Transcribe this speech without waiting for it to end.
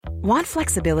Want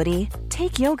flexibility?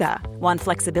 Take yoga. Want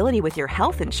flexibility with your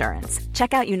health insurance?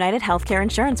 Check out United Healthcare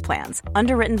Insurance Plans.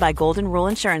 Underwritten by Golden Rule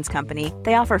Insurance Company,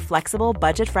 they offer flexible,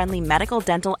 budget-friendly medical,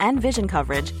 dental, and vision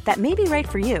coverage that may be right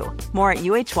for you. More at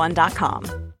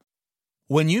uh1.com.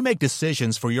 When you make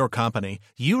decisions for your company,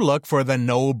 you look for the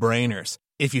no-brainers.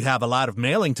 If you have a lot of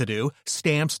mailing to do,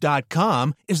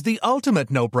 Stamps.com is the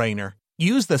ultimate no-brainer.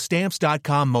 Use the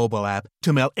Stamps.com mobile app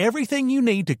to mail everything you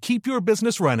need to keep your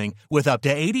business running with up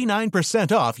to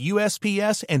 89% off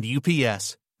USPS and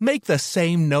UPS. Make the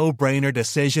same no-brainer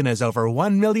decision as over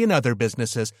 1 million other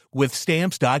businesses with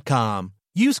Stamps.com.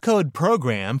 Use code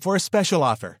PROGRAM for a special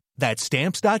offer. That's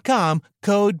Stamps.com,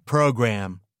 code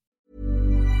PROGRAM.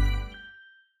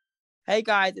 Hey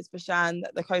guys, it's Bashan,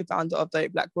 the co-founder of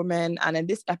Dope Black Women, and in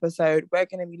this episode, we're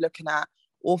going to be looking at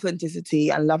authenticity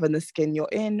and loving the skin you're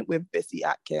in with Bissy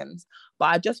Atkins. But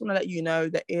I just want to let you know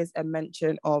there is a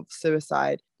mention of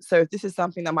suicide. So if this is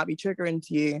something that might be triggering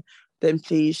to you, then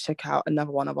please check out another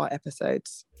one of our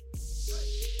episodes.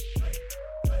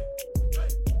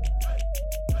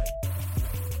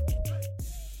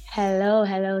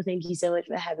 Hello. Thank you so much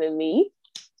for having me.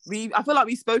 I feel like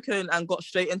we've spoken and got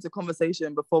straight into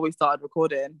conversation before we started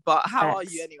recording, but how are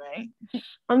you anyway?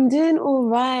 I'm doing all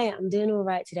right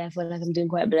today. I feel like I'm doing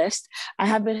quite blessed. I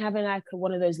have been having like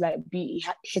one of those like beauty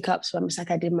hiccups where I'm just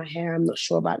like, I did my hair, I'm not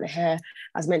sure about the hair.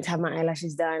 I was meant to have my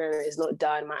eyelashes done and it's not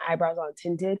done. My eyebrows aren't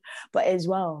tinted, but as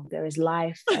well, there is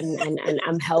life and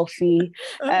I'm healthy.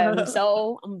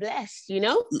 So I'm blessed, you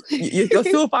know? You're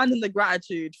still finding the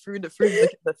gratitude through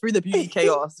the beauty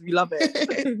chaos. We love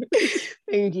it.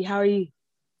 Thank you. How are you?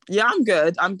 Yeah, I'm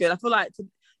good. I feel like,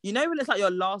 when it's like your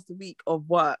last week of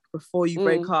work before you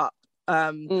break up,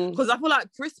 because I feel like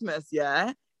Christmas,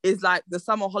 is like the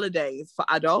summer holidays for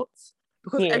adults,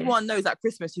 because everyone knows at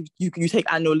Christmas you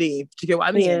take annual leave. Do you get what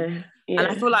I mean? Yeah. And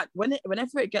I feel like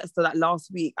whenever it gets to that last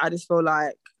week, I just feel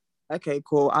like, okay,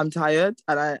 cool, I'm tired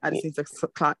and I just need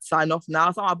to sign off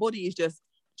now. So my body is just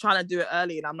trying to do it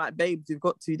early, and I'm like, babes, you've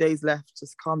got 2 days left,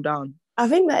 just calm down. I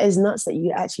think that is nuts that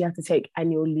you actually have to take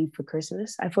annual leave for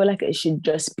Christmas. I feel like it should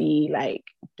just be like,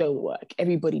 don't work.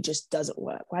 Everybody just doesn't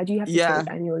work. Why do you have to take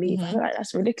annual leave? Mm-hmm. I feel like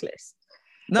that's ridiculous.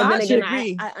 No, I actually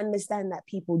agree. I understand that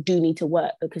people do need to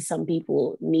work because some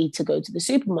people need to go to the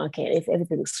supermarket. If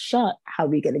everything's shut, how are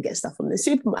we going to get stuff from the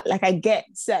supermarket? Like, I get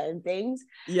certain things.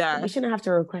 Yeah. We shouldn't have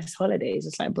to request holidays.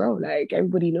 It's like, bro, like,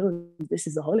 everybody knows this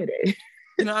is a holiday.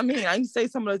 You know what I mean? I can say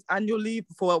some of those annual leave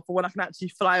for when I can actually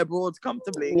fly abroad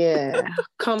comfortably. Yeah,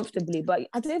 comfortably. But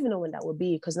I don't even know when that will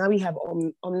be, because now we have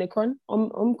Omicron.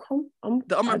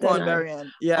 The Omicron variant.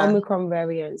 Yeah. Omicron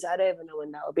variant. So I don't even know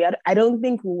when that will be. I don't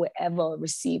think we will ever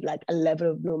receive like a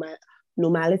level of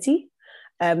normality.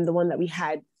 The one that we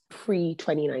had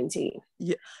pre-2019.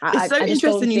 Yeah. It's so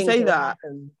interesting you say that.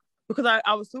 Because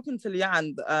I was talking to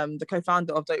Leanne, the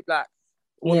co-founder of Dope Black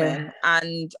Women,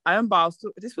 and I remember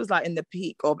this was like in the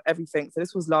peak of everything. So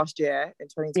this was last year in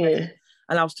 2020,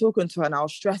 and I was talking to her and I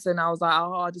was stressing. I was like,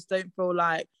 I just don't feel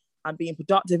like I'm being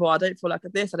productive, or I don't feel like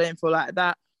this, I don't feel like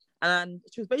that. And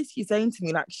she was basically saying to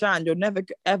me, like, Shan, you're never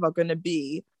ever going to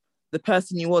be the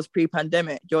person you was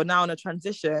pre-pandemic. You're now in a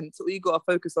transition, so all you got to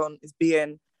focus on is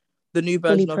being the new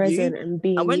version of you.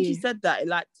 And when she said that, it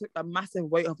like took a massive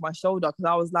weight off my shoulder, because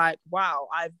I was like, wow,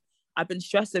 I've been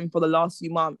stressing for the last few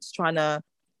months trying to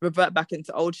revert back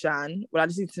into old Shan, when I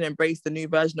just need to embrace the new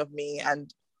version of me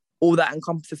and all that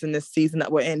encompasses in this season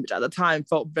that we're in, which at the time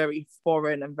felt very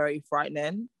foreign and very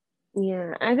frightening.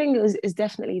 Yeah, I think it's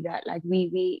definitely that. Like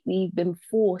we've been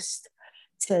forced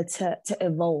to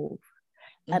evolve,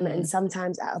 and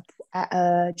sometimes at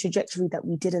a trajectory that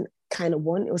we didn't kind of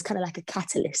want. It was kind of like a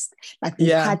catalyst. Like we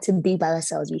had to be by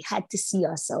ourselves. We had to see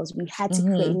ourselves. We had to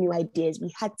create new ideas.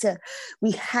 We had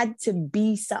to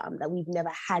be something that we've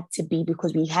never had to be,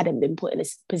 because we hadn't been put in a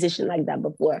position like that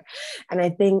before. And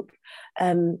I think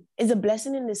it's a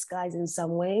blessing in disguise in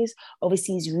some ways.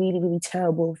 Obviously, it's really, really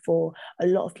terrible for a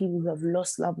lot of people who have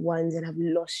lost loved ones and have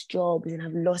lost jobs and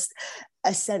have lost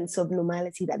a sense of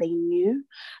normality that they knew.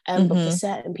 But for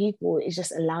certain people, it's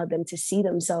just allowed them to see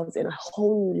themselves in a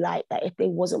whole new light that if they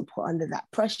wasn't put under that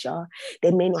pressure,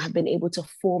 they may not have been able to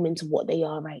form into what they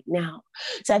are right now.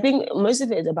 So I think most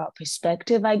of it is about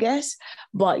perspective, I guess.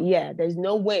 But yeah, there's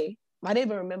no way. I don't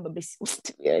even remember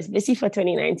Bissy for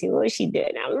 2019. What was she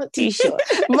doing? I'm not too sure.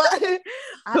 But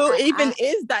who even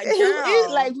is that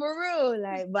girl? Like, for real.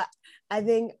 Like, but I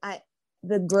think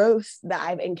the growth that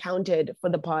I've encountered for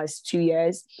the past 2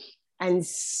 years, and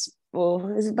it's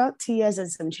about 2 years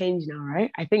and some change now, right?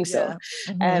 I think so.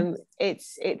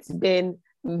 It's been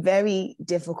very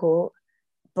difficult,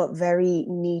 but very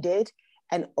needed.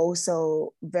 and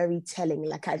also very telling.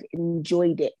 Like, I've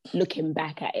enjoyed it looking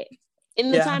back at it.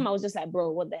 In the time, I was just like,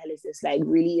 bro, what the hell is this? Like,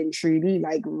 really and truly,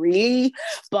 like, really?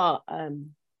 But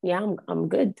yeah, I'm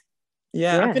good.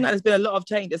 Yeah, I think that there's been a lot of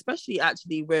change, especially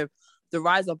actually with the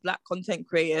rise of Black content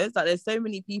creators. Like, there's so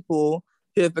many people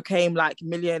who have become like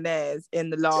millionaires in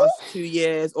the last 2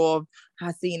 years, or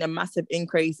has seen a massive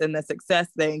increase in their success,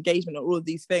 their engagement, and all of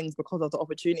these things because of the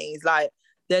opportunities. Like,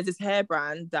 there's this hair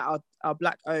brand that are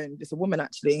Black owned. It's a woman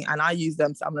actually, and I use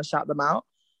them, so I'm gonna shout them out.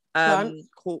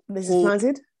 This is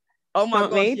Planted. Oh my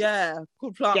god, yeah,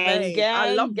 called Plant Made.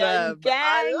 I love them.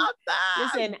 I love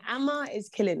that. Listen, Amma is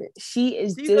killing it.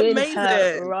 She's doing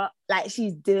amazing.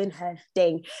 She's doing her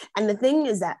thing. And the thing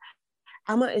is that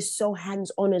Amma is so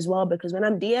hands-on as well, because when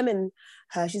I'm DMing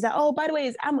her, she's like, oh, by the way,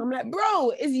 it's Amma. I'm like,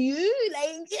 bro, it's you?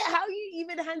 Like, yeah, how are you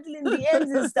even handling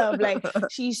DMs and stuff? Like,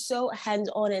 she's so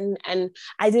hands-on, and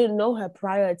I didn't know her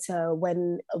prior to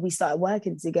when we started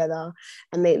working together,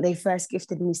 and they first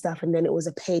gifted me stuff, and then it was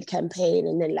a paid campaign,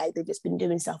 and then like they've just been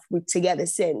doing stuff together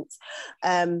since.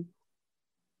 I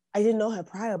didn't know her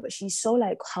prior, but she's so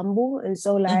like humble and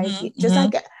so like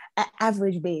like an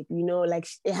average babe, you know, like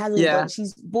it hasn't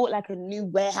she's bought like a new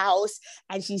warehouse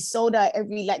and she sold out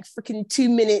every like freaking 2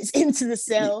 minutes into the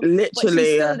sale. Literally, but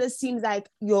she still just seems like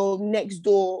your next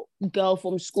door girl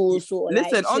from school sort of.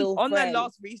 Listen, like, on their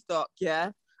last restock,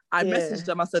 I messaged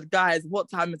them. I said, guys, what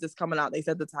time is this coming out? They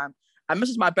said the time. I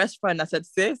messaged my best friend. I said,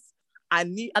 sis, I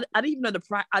didn't even know the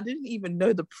price. I didn't even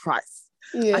know the price.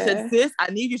 I said, sis,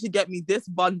 I need you to get me this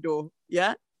bundle.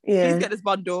 Please get this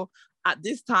bundle at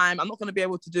this time. I'm not going to be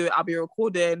able to do it. I'll be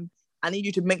recording. I need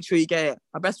you to make sure you get it.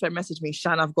 My best friend messaged me,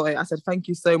 Shan, I've got it. I said, thank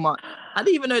you so much. I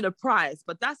didn't even know the price,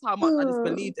 but that's how much I just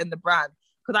believed in the brand.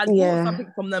 Because I bought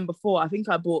something from them before. I think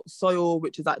I bought Soil,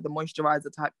 which is like the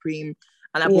moisturizer type cream.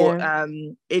 And I bought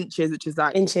Inches, which is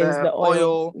like the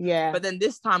oil. Yeah. But then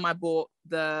this time I bought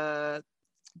the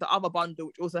other bundle,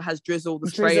 which also has Drizzle, the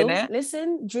spray in it.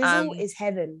 Listen, Drizzle is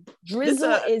heaven.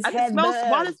 Drizzle is heaven.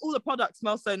 Why does all the products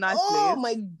smell so nicely? Oh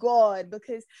my God,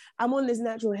 because I'm on this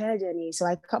natural hair journey. So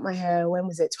I cut my hair, when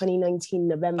was it? 2019,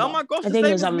 November. Oh my gosh, I think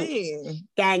it was me.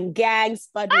 Gang,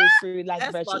 spudding through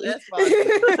like virtually.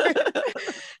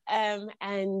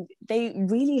 And they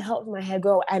really helped my hair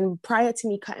grow. And prior to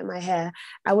me cutting my hair,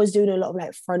 I was doing a lot of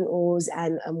like frontals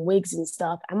and wigs and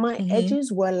stuff. And my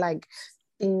edges were like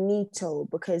finito,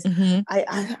 because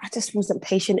I just wasn't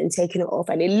patient in taking it off,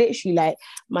 and it literally, like,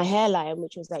 my hairline,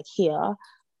 which was like here,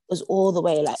 was all the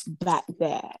way like back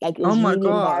there. Like, it was really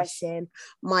embarrassing.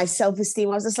 My self-esteem,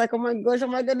 I was just like, oh my gosh, what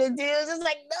am I gonna do? It was just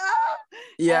like,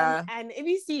 no. And if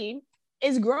you see,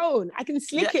 it's grown. I can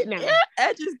slick it now.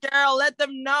 Edges, girl, let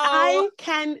them know. I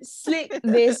can slick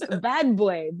this bad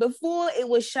boy. Before, it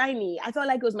was shiny. I felt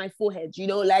like it was my forehead, you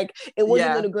know, like it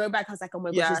wasn't going to grow back. I was like, oh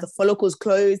my gosh, is the follicles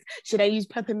closed? Should I use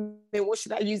peppermint? What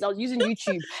should I use? I was using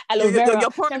YouTube. Aloe vera, you're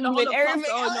pouring the whole of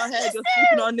pasta on your head. You're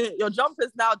sleeping on it. Your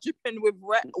jumper's now dripping with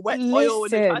wet oil when you're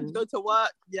trying to go to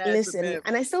work. Listen,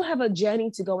 and I still have a journey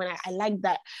to go, and I like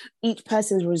that each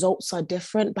person's results are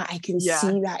different, but I can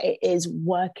see that it is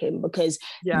working, because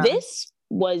this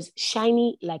was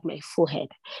shiny like my forehead.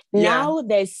 Now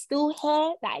there's still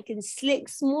hair that I can slick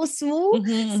small.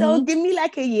 So give me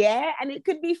like a year and it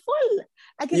could be full.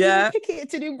 I can even pick it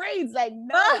to do braids. Like,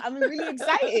 no, I'm really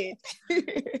excited.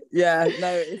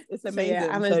 It's amazing. So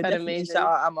Amma's been amazing. Shout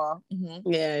out Amma.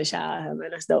 Yeah, shout out her,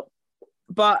 man. That's dope.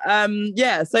 But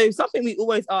so something we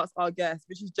always ask our guests,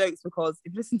 which is jokes, because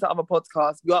if you listen to other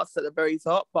podcasts, we ask at the very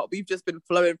top, but we've just been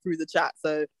flowing through the chat,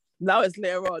 so now it's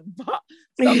later on. But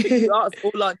something we ask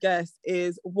all our guests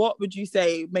is, what would you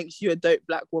say makes you a dope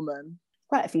Black woman?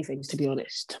 Quite a few things, to be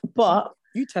honest. But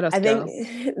you tell us. I think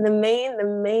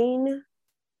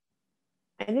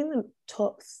the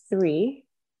top three,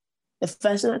 the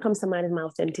first one that comes to mind is my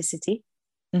authenticity.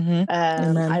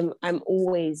 I'm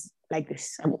always like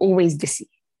this. I'm always dissy.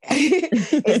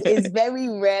 It's very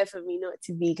rare for me not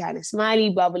to be kind of smiley,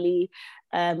 bubbly,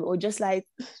 or just like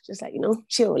you know,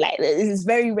 chill. Like, it's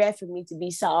very rare for me to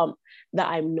be some that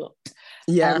I'm not.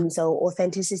 So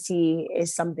authenticity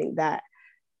is something that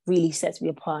really sets me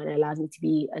apart and allows me to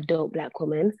be a dope Black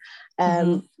woman.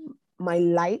 My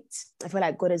light, I feel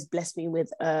like God has blessed me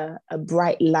with a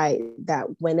bright light that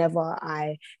whenever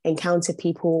I encounter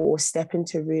people or step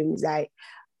into rooms, like,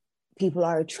 people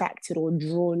are attracted or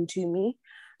drawn to me.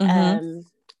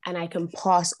 And I can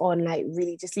pass on, like,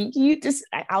 really just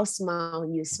like, I'll smile,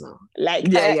 you smile. Like,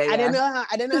 I don't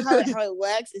know how it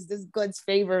works. It's just God's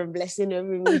favor and blessing over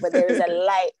me, but there is a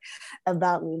light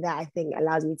about me that I think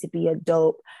allows me to be a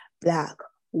dope Black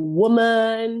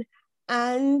woman.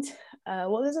 And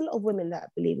there's a lot of women that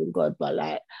believe in God, but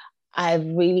like, I've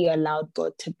really allowed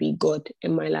God to be God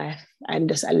in my life and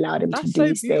just allowed him to do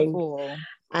his thing.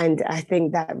 And I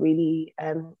think that really,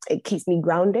 it keeps me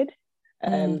grounded.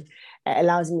 It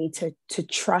allows me to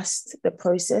trust the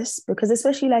process, because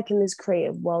especially like in this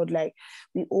creative world, like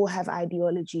we all have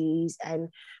ideologies, and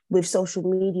with social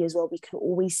media as well, we can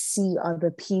always see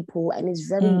other people, and it's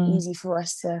very easy for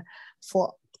us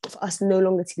no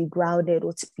longer to be grounded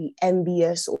or to be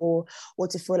envious or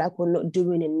to feel like we're not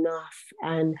doing enough.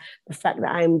 And the fact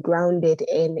that I'm grounded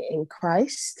in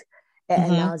Christ, it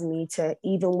allows me to,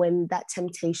 even when that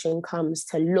temptation comes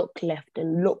to look left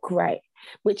and look right,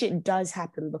 which it does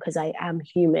happen because I am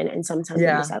human, and sometimes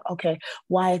I'm just like, okay,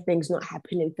 why are things not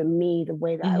happening for me the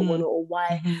way that I want it, or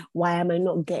why am I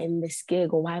not getting this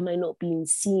gig, or why am I not being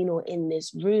seen or in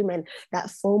this room? And that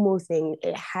FOMO thing,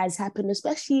 it has happened,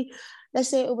 especially, let's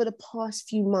say, over the past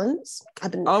few months.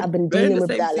 I've been dealing with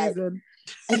that season.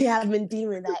 I've been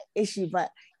dealing with that issue. But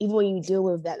even when you deal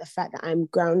with that, the fact that I'm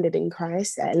grounded in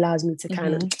Christ, that allows me to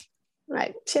kind of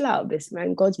like chill out a bit,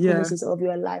 man. God's promises of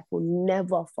your life will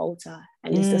never falter,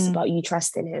 and it's just about you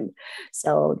trusting him.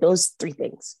 So those three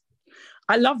things.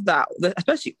 I love that,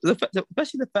 especially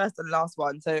the first and last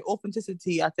one. So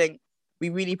authenticity, I think we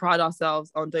really pride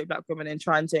ourselves on Dope Black Women in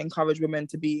trying to encourage women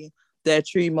to be their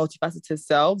true multifaceted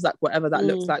selves, like whatever that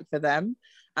looks like for them.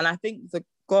 And I think the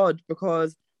God,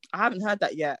 because I haven't heard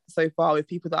that yet so far with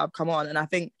people that have come on, and I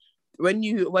think when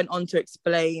you went on to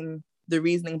explain the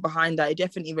reasoning behind that, it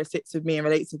definitely sits with me and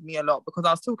relates with me a lot, because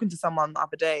I was talking to someone the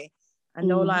other day and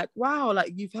they were like, wow,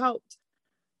 like you've helped,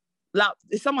 like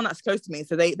it's someone that's close to me,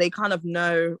 so they kind of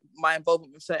know my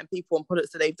involvement with certain people and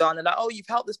products that they've done. They're like, oh, you've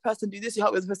helped this person do this, you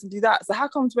helped this person do that, so how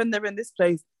comes when they're in this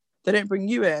place they don't bring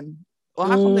you in, or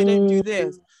how come they don't do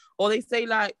this? Or they say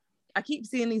like, I keep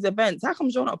seeing these events, how come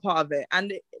you're not a part of it?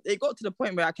 And it got to the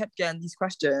point where I kept getting these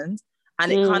questions,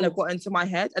 and it kind of got into my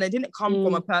head, and it didn't come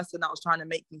from a person that was trying to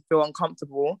make me feel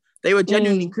uncomfortable. They were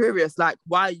genuinely curious, like,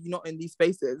 why are you not in these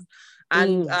spaces?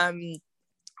 And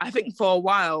I think for a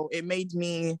while it made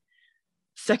me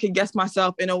second guess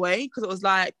myself in a way, because it was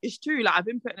like, it's true, like I've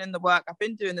been putting in the work, I've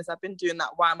been doing this, I've been doing that,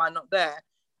 why am I not there?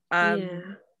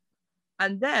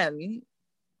 And then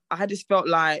I just felt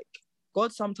like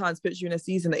God sometimes puts you in a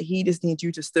season that he just needs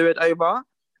you to stir it over,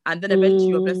 and then eventually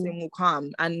your blessing will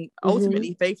come. And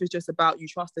ultimately faith is just about you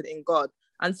trusted in God,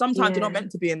 and sometimes you're not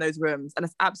meant to be in those rooms, and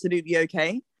it's absolutely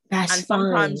okay. That's and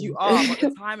sometimes fine. You are, but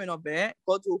the timing of it,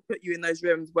 God will put you in those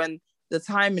rooms when the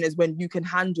timing is when you can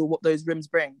handle what those rooms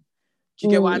bring. Do you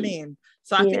get what I mean?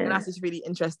 So I think that's just really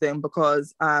interesting,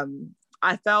 because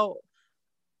I felt,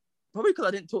 probably because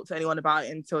I didn't talk to anyone about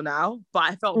it until now, but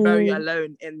I felt very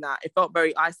alone in that. It felt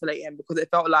very isolating, because it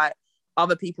felt like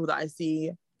other people that I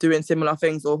see doing similar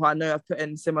things, or who I know have put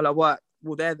in similar work,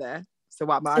 well, they're there. So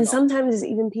why am I not? Sometimes it's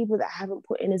even people that haven't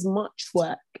put in as much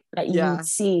work that you would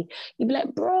see. You'd be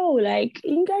like, bro, like,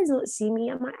 you guys don't see me.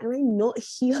 Am I not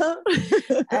here?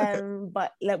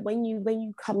 But like when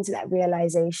you come to that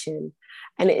realization,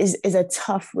 and it is a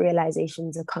tough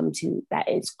realization to come to, that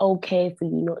it's okay for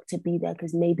you not to be there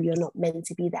because maybe you're not meant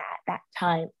to be there at that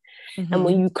time. And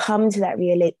when you come to that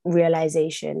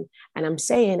realization, and I'm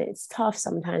saying it's tough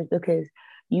sometimes, because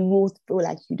you will feel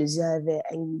like you deserve it,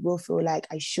 and you will feel like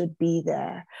I should be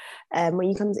there. When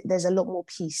you come, there's a lot more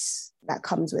peace that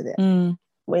comes with it.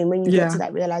 When you get to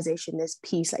that realization, there's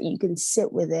peace, like you can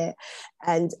sit with it.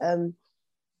 And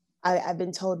I've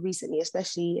been told recently,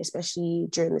 especially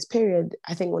during this period,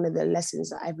 I think one of the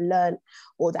lessons that I've learned,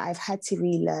 or that I've had to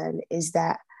relearn, is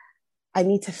that I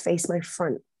need to face my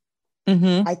front.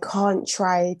 I can't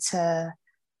try to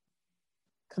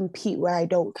compete where I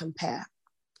don't compare.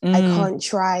 I can't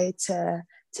try to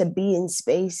be in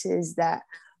spaces that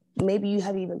maybe you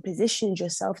have even positioned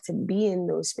yourself to be in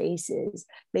those spaces.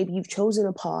 Maybe you've chosen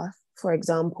a path, for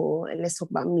example, and let's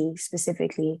talk about me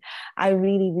specifically. I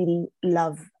really, really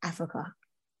love Africa.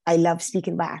 I love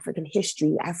speaking about African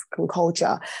history, African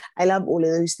culture. I love all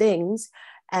of those things.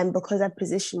 And because I've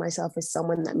positioned myself as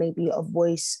someone that may be a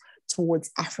voice towards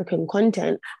African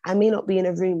content, I may not be in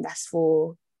a room that's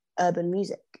for urban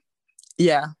music.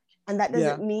 Yeah. And that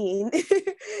doesn't mean,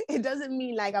 it doesn't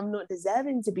mean like I'm not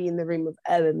deserving to be in the room of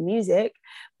urban music,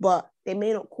 but they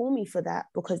may not call me for that,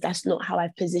 because that's not how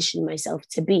I've positioned myself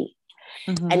to be.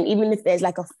 And even if there's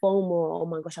like a FOMO, oh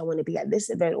my gosh, I want to be at this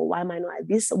event, or why am I not at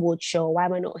this award show? Why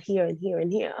am I not here and here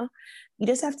and here? You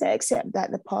just have to accept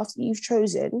that the path that you've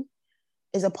chosen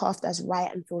is a path that's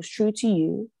right and feels true to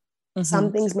you.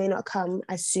 Some things may not come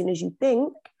as soon as you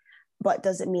think, but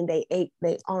doesn't mean they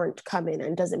aren't coming,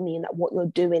 and doesn't mean that what you're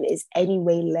doing is any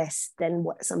way less than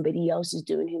what somebody else is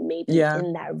doing who may be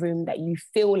in that room that you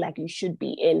feel like you should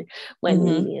be in when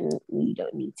you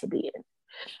don't need to be in.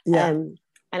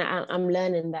 And I'm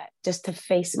learning that just to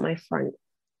face my front,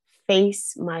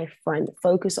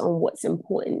 focus on what's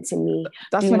important to me.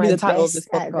 That's going to be the title of this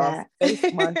podcast.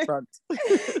 Face my front.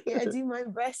 Do my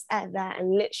best at that,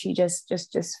 and literally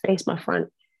just face my front.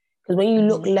 Because when you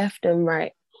look left and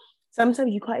right,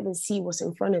 sometimes you can't even see what's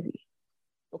in front of you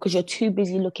because you're too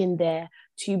busy looking there,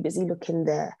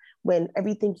 when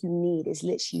everything you need is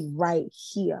literally right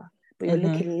here. But you're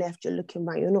looking left, you're looking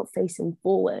right, you're not facing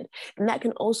forward. And that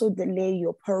can also delay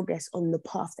your progress on the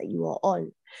path that you are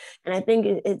on. And I think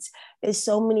it's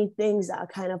so many things that are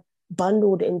kind of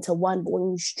bundled into one, but when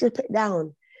you strip it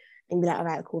down and be like, all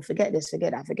right, cool, forget this,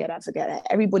 forget that.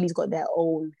 Everybody's got their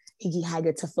own higgy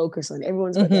hagger to focus on.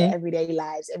 Everyone's got their everyday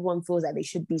lives. Everyone feels like they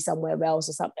should be somewhere else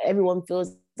or something. Everyone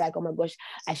feels like, oh my gosh,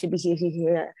 I should be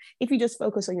here. If you just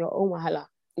focus on your own wahala,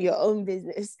 your own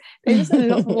business, there's just a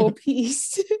lot more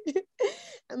peace.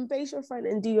 And face your front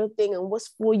and do your thing, and what's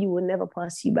for you will never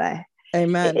pass you by.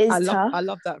 Amen. I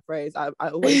love that phrase. I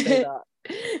always say that.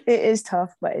 It is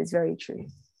tough, but it's very true.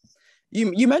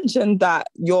 You mentioned that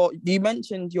your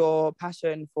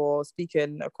passion for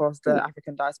speaking across the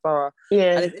African diaspora.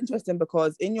 Yeah. And it's interesting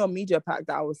because in your media pack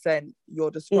that I was sent,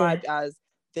 you're described as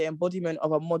the embodiment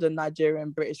of a modern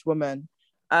Nigerian British woman.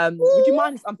 Would you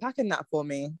mind unpacking that for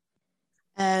me?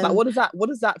 Like, what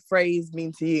does that phrase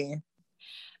mean to you?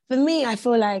 For me, I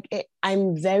feel like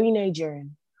I'm very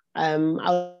Nigerian. I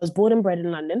was born and bred in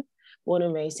London, born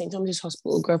and raised St. Thomas's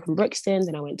Hospital, grew up in Brixton,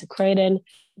 then I went to Croydon.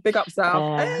 Big up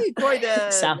South. Hey, Croydon.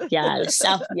 South, yeah.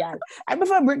 I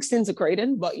prefer Brixton to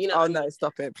Croydon, but you know. Oh no,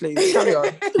 stop it, please. Carry on.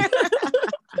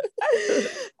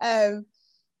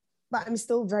 But I'm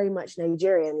still very much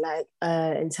Nigerian, like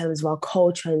in terms of our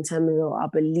culture, in terms of our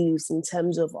beliefs, in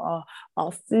terms of our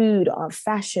food, our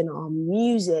fashion, our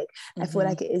music. I feel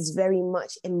like it is very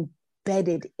much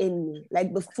embedded in me.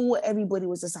 Like before, everybody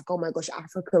was just like, oh my gosh,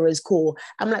 Africa is cool.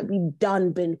 I'm like, we've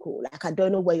done been cool. Like, I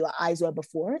don't know where your eyes were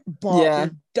before, but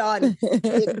we've done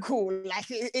been cool. Like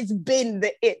it's been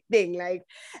the it thing. Like,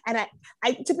 and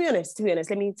I to be honest,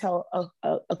 let me tell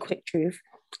a quick truth.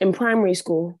 In primary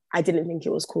school, I didn't think it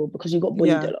was cool because you got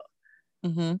bullied a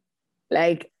lot.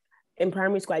 Like in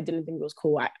primary school, I didn't think it was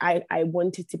cool. I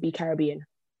wanted to be Caribbean.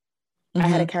 I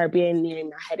had a Caribbean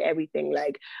name. I had everything.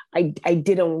 Like I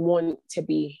didn't want to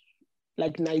be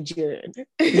like Nigerian.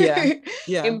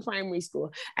 In primary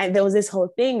school, and there was this whole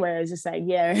thing where it was just like,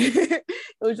 it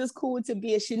was just cool to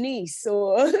be a Shanice,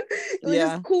 or it was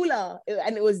just cooler,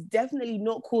 and it was definitely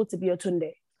not cool to be a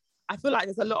Tunde. I feel like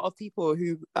there's a lot of people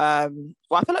who, I feel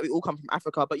like we all come from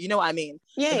Africa, but you know what I mean?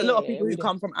 There's a lot of people who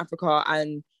come from Africa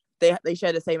and they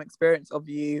share the same experience of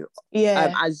you,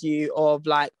 as you, of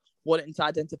like wanting to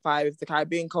identify with the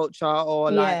Caribbean culture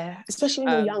or like... especially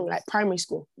when you're young, like primary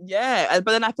school. Yeah,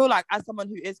 but then I feel like as someone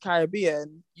who is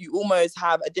Caribbean, you almost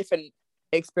have a different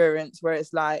experience where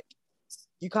it's like,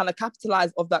 you kind of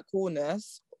capitalize of that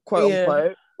coolness, quote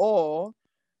unquote, or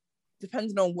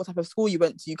depending on what type of school you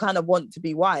went to, you kind of want to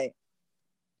be white.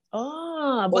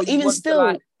 But even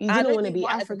still, you didn't want to be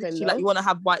African. Like you want to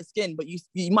have white skin, but you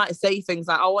might say things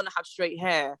like, I want to have straight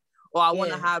hair, or I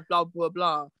want to have blah blah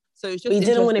blah. So it's just. But you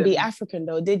didn't want to be African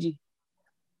though, did you?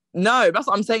 No, that's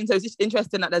what I'm saying. So it's just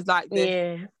interesting that there's like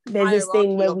this, there's this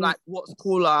thing where like what's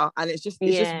cooler, and it's just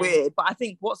weird. But I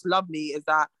think what's lovely is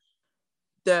that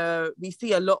we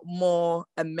see a lot more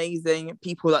amazing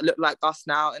people that look like us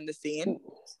now in the scene.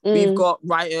 We've got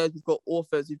writers, we've got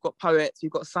authors, we've got poets,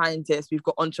 we've got scientists, we've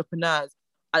got entrepreneurs.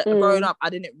 Growing up,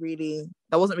 that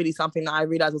wasn't really something that I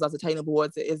realized was as attainable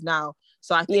as it is now.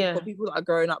 So I think for people that are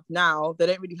growing up now, they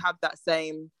don't really have that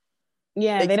same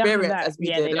experience as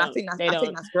we did. And I think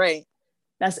that's great.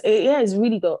 It's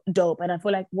really dope. And I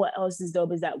feel like what else is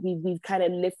dope is that we've kind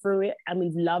of lived through it, and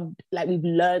we've learned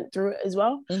through it as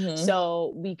well.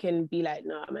 So we can be like,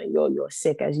 no, man, you're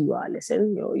sick as you are.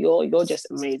 Listen, you're just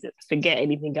amazing. Forget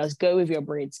anything else. Go with your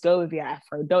braids, go with your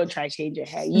afro. Don't try to change your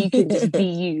hair. You can just be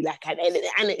you. Like, and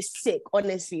it's sick,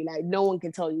 honestly. Like, no one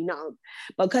can tell you nothing.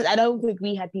 Because I don't think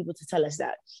we had people to tell us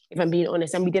that, if I'm being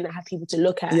honest, and we didn't have people to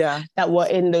look at that were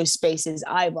in those spaces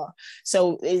either.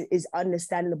 So it's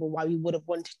understandable why we would have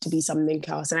wanted to be something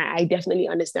else. And I definitely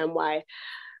understand why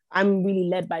I'm really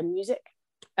led by music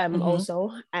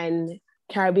also, and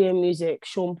Caribbean music,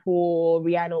 Sean Paul,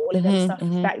 Rihanna, all of them stuff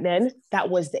back then, that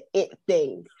was the it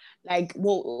thing. Like,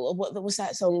 what was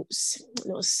that song?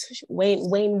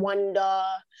 Wayne Wonder.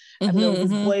 I know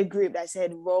this boy group that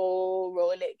said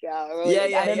roll it, girl. Roll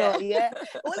it. I don't know. Yeah.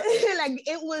 Like,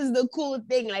 it was the cool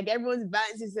thing. Like, everyone's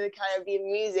bouncing to the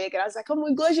Caribbean music. And I was like, oh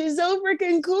my gosh, it's so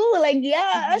freaking cool. Like,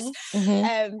 yes.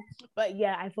 But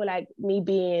yeah, I feel like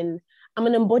I'm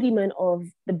an embodiment of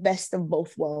the best of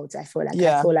both worlds. I feel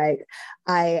like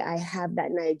I have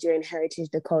that Nigerian heritage,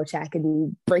 the culture. I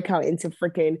can break out into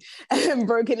freaking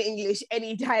broken English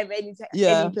anytime, any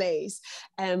place.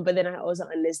 But then I also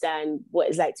understand what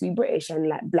it's like to be British and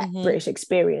like Black British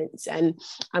experience. And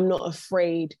I'm not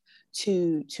afraid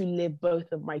to live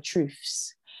both of my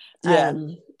truths.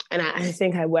 And I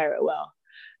think I wear it well.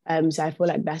 So I feel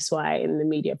like that's why in the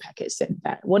media packet said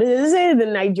that. What does it say? The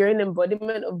Nigerian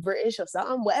embodiment of British or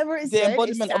something? Whatever it said. The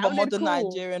embodiment of a modern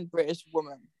Nigerian British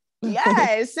woman.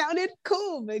 Yeah, it sounded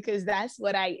cool because that's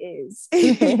what I is.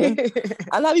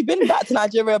 And have you been back to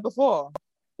Nigeria before?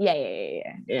 Yeah.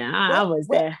 I was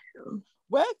there.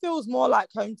 Where feels more like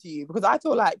home to you? Because I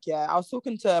feel like, I was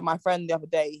talking to my friend the other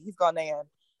day. He's Ghanaian.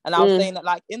 And I was saying that,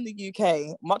 like, in the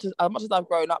UK, much as I've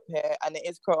grown up here and it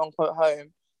is quote unquote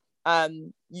home,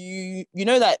 you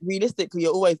know that realistically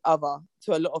you're always other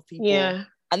to a lot of people. Yeah.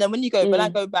 And then when I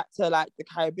go back to like the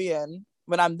Caribbean,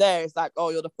 when I'm there, it's like, oh,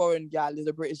 you're the foreign gal, you're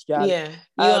the British gal. Yeah.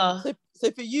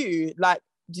 So for you, like,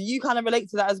 do you kind of relate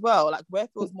to that as well? Like, where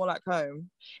feels more like home?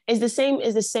 It's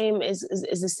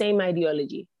the same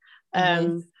ideology.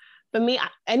 For me,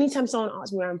 anytime someone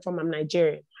asks me where I'm from, I'm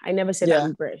Nigerian. I never said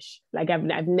I'm British. Like, I've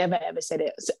never ever said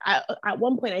it. So at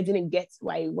one point, I didn't get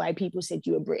why people said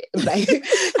you were Brit. Like,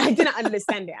 I didn't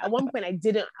understand it. At one point, I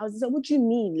was like, what do you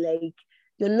mean? Like,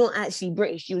 you're not actually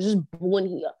British. You were just born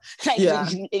here.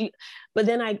 Like, but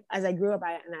then as I grew up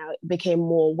and I became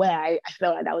more aware, I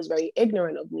felt like that was very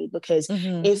ignorant of me because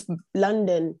if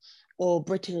London or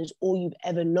Britain is all you've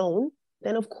ever known,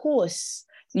 then of course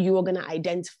you are going to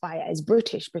identify as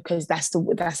British because that's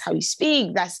how you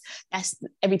speak. That's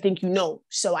everything you know.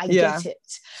 So I get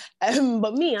it.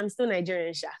 But me, I'm still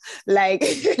Nigerian, Sha. Like,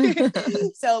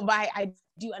 so I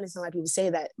do understand why people say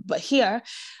that. But here,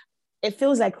 it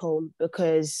feels like home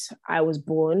because I was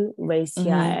born, raised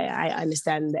here. I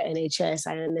understand the NHS.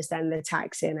 I understand the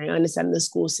taxing. I understand the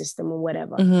school system and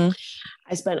whatever.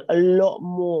 I spent a lot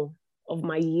more of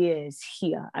my years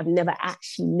here. I've never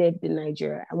actually lived in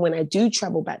Nigeria. And when I do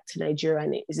travel back to Nigeria,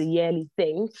 and it is a yearly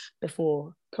thing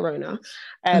before Corona,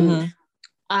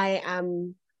 I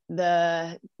am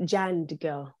the Jand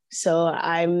girl. So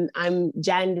I'm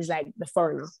Jand is like the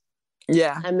foreigner.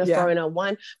 Yeah. I'm the foreigner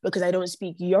one because I don't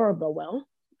speak Yoruba well.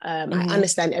 I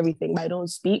understand everything, but I don't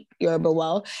speak Yoruba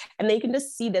well. And they can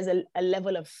just see there's a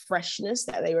level of freshness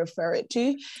that they refer it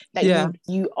to, that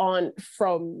you aren't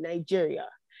from Nigeria.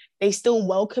 They still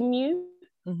welcome you,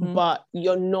 but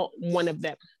you're not one of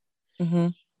them.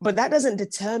 But that doesn't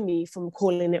deter me from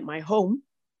calling it my home.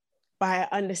 But I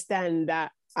understand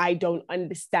that I don't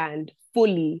understand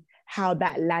fully how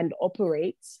that land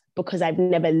operates because I've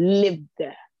never lived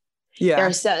there. Yeah. There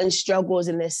are certain struggles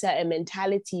and there's certain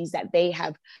mentalities that they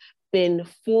have been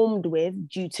formed with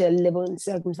due to living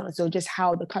circumstances or just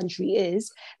how the country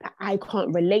is that I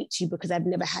can't relate to because I've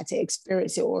never had to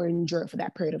experience it or endure it for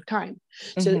that period of time.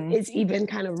 So it's even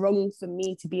kind of wrong for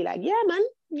me to be like, yeah,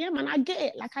 man, I get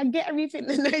it. Like, I get everything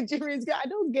the Nigerians get. I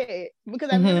don't get it because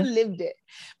I've never lived it.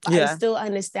 But I still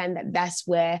understand that that's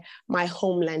where my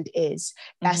homeland is.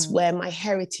 That's where my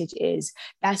heritage is.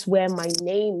 That's where my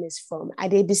name is from.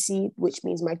 Adebisi, which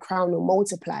means my crown will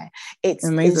multiply. It's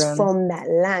from that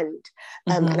land.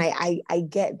 And I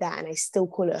get that and I still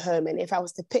call it home. And if I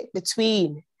was to pick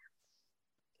between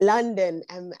London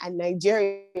and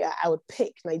Nigeria, I would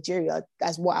pick Nigeria.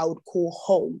 That's what I would call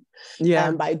home.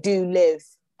 Yeah. But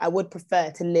I would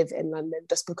prefer to live in London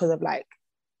just because of like,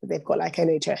 they've got like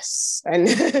NHS and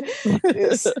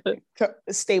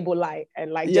stable light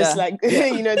and like, just like,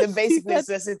 you know, the basic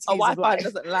necessities of life. Wi-Fi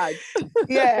doesn't lag.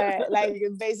 Like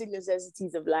the basic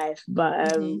necessities of life.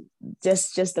 But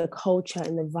just the culture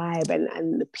and the vibe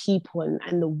and the people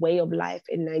and the way of life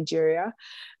in Nigeria,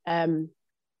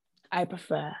 I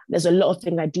prefer. There's a lot of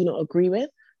things I do not agree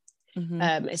with,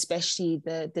 especially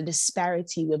the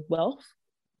disparity with wealth.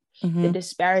 The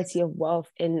disparity of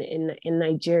wealth in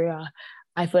Nigeria,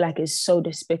 I feel like is so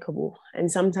despicable.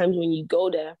 And sometimes when you go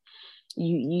there,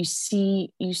 you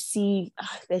see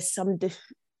there's some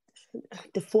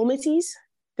deformities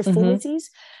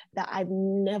that I've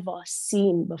never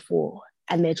seen before.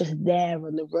 and they're just there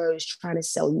on the roads trying to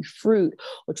sell you fruit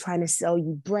or trying to sell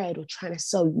you bread or trying to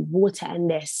sell you water,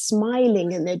 and they're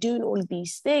smiling and they're doing all of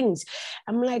these things.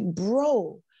 I'm like,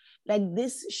 bro, like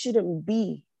this shouldn't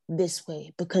be this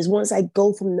way, because once I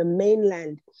go from the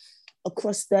mainland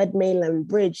across Third Mainland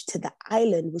Bridge to the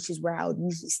island, which is where I would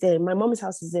usually stay. My mom's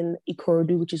house is in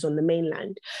Ikorodu, which is on the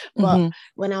mainland. But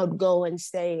when I would go and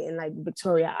stay in like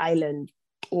Victoria Island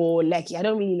or Lekki, I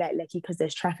don't really like Lekki because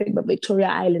there's traffic, but Victoria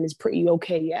Island is pretty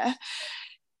okay, yeah?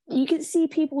 You can see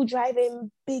people driving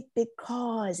big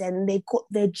cars and they've got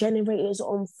their generators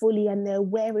on fully and they're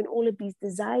wearing all of these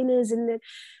designers, and then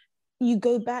you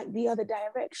go back the other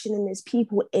direction and there's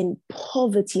people in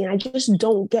poverty, and I just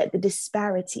don't get the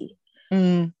disparity.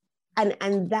 And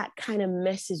that kind of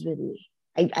messes with me.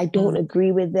 I don't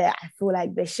agree with it. I feel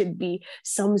like there should be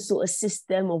some sort of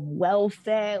system of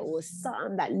welfare or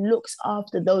something that looks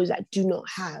after those that do not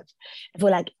have. I feel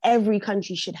like every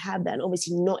country should have that. And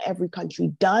obviously not every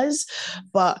country does,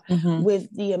 but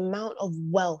with the amount of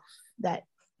wealth that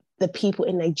the people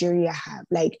in Nigeria have,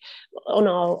 like on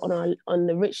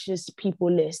the richest people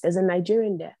list, there's a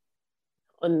Nigerian there.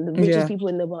 On the richest people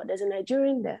in the world, there's a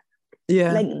Nigerian there.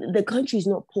 Yeah. Like the country's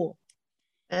not poor.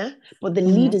 But the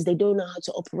leaders, they don't know how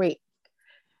to operate.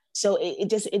 So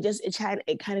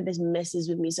it kind of just messes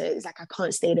with me. So it's like I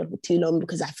can't stay there for too long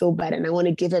because I feel bad and I want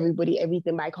to give everybody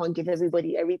everything, but I can't give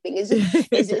everybody everything. It's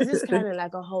just kind of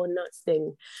like a whole nuts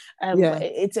thing. But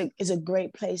it's a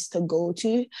great place to go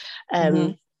to.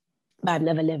 But I've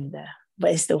never lived there,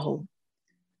 but it's still home.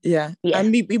 Yeah. And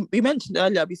we mentioned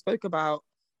earlier, we spoke about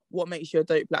what makes you a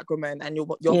dope Black woman, and your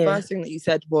first thing that you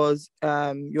said was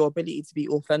your ability to be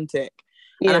authentic.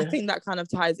 And I think that kind of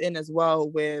ties in as well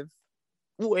with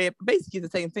basically the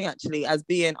same thing actually as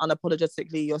being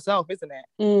unapologetically yourself, isn't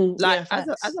it?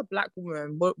 As a Black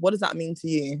woman, what does that mean to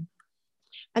you?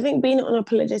 I think being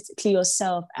unapologetically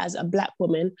yourself as a Black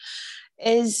woman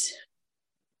is,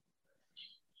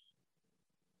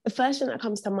 the first thing that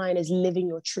comes to mind is living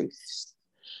your truths.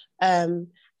 And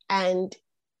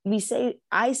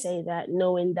I say that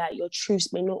knowing that your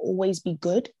truths may not always be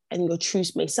good, and your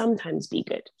truths may sometimes be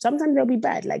good. Sometimes they'll be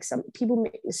bad. Like some people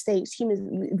make mistakes.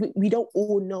 Humans, we don't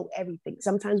all know everything.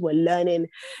 Sometimes we're learning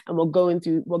and we're going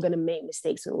to make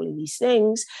mistakes and all of these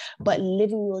things, but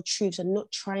living your truths and not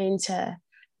trying to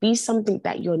be something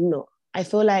that you're not. I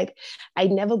feel like I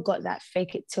never got that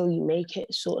fake it till you make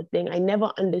it sort of thing. I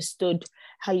never understood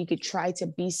how you could try to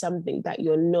be something that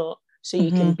you're not, so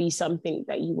you can be something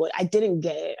that you want. I didn't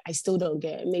get it. I still don't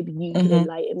get it. Maybe you can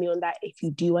enlighten me on that if you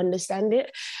do understand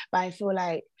it. But I feel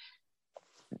like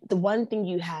the one thing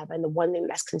you have and the one thing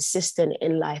that's consistent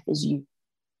in life is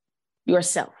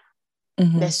yourself.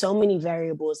 There's so many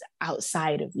variables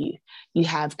outside of you. You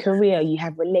have career, you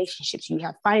have relationships, you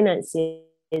have finances,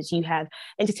 you have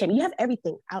entertainment, you have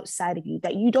everything outside of you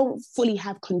that you don't fully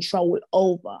have control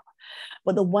over.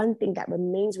 But the one thing that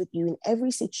remains with you in every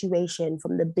situation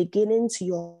from the beginning to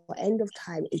your end of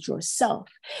time is yourself.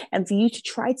 And for you to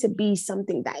try to be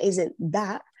something that isn't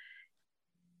that,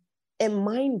 it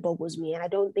mind boggles me. And I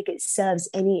don't think it serves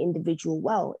any individual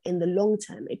well in the long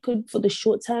term. It could for the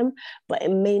short term, but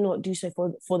it may not do so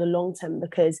for the long term,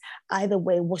 because either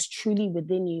way, what's truly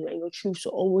within you and your truths are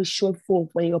always showed forth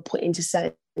when you're put into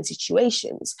certain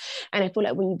situations. And I feel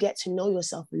like when you get to know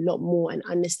yourself a lot more and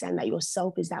understand that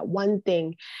yourself is that one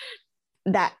thing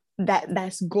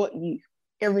that's got you,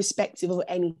 irrespective of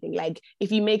anything. Like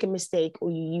if you make a mistake or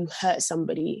you hurt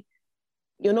somebody,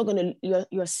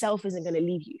 yourself isn't going to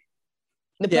leave you.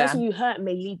 The person you hurt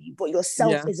may leave you, but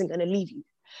yourself isn't going to leave you.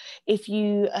 If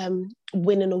you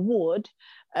win an award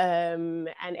and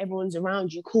everyone's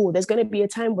around you, cool, there's going to be a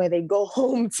time where they go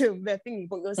home to their thing,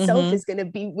 but yourself is going to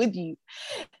be with you.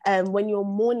 When you're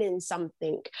mourning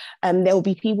something, there will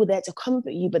be people there to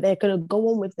comfort you, but they're going to go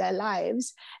on with their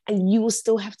lives and you will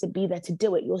still have to be there to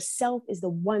do it. Yourself is the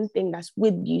one thing that's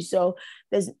with you. So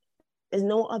there's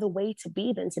no other way to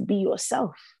be than to be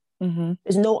yourself.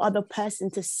 There's no other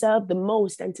person to serve the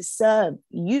most than to serve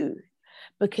you,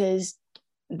 because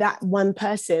that one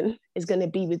person is going to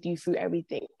be with you through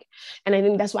everything. And I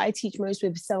think that's why I teach most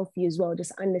with selfie as well,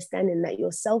 just understanding that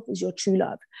yourself is your true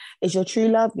love. It's your true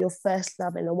love, your first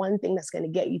love, and the one thing that's going to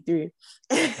get you through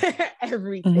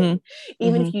everything.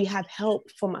 Even if you have help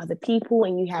from other people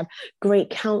and you have great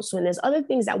counsel, and there's other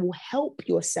things that will help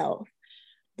yourself,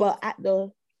 but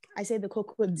I say the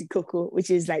cocoa di cocoa, which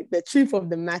is like the truth of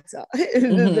the matter,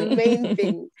 the main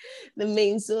thing, the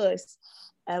main source,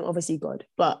 obviously God,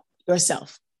 but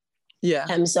yourself.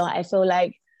 So I feel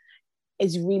like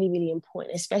it's really, really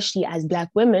important, especially as Black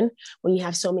women, when you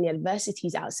have so many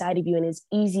adversities outside of you, and it's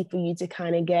easy for you to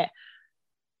kind of get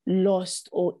lost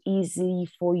or easy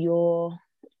for your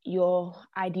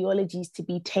ideologies to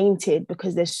be tainted,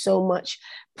 because there's so much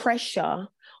pressure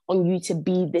on you to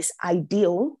be this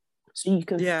ideal so you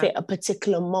can fit a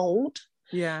particular mold.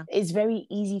 It's very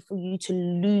easy for you to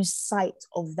lose sight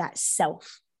of that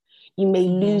self. You may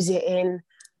lose it in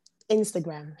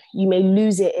Instagram, you may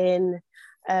lose it in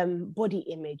body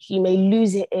image, you may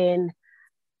lose it in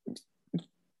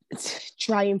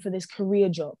trying for this career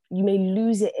job, you may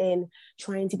lose it in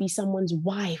trying to be someone's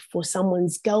wife or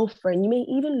someone's girlfriend, you may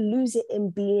even lose it in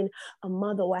being a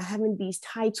mother or having these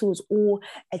titles all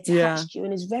attached to you.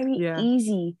 And it's very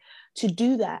easy to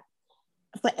do that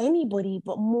for anybody,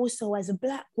 but more so as a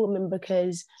Black woman,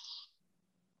 because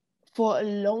for a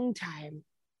long time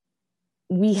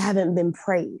we haven't been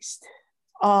praised.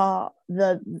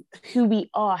 Who we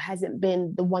are hasn't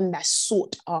been the one that's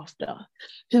sought after.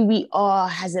 Who we are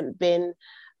hasn't been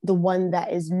the one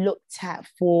that is looked at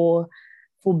for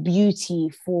beauty,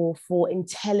 for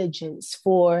intelligence,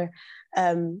 for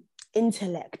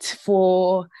intellect,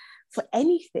 for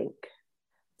anything,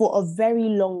 for a very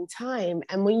long time.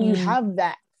 And when you have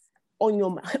that on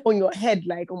your head,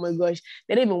 like, oh my gosh,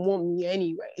 they don't even want me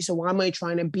anyway, so why am I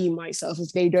trying to be myself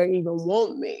if they don't even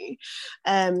want me?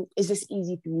 It's just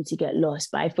easy for you to get lost.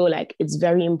 But I feel like it's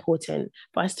very important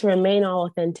for us to remain our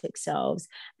authentic selves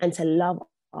and to love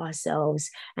ourselves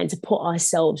and to put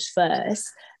ourselves first,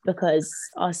 because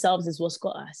ourselves is what's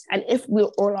got us. And if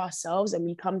we're all ourselves and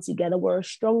we come together, we're a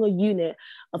stronger unit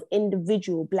of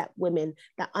individual Black women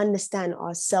that understand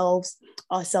ourselves,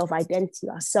 our self-identity,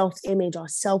 our self-image, our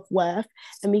self-worth,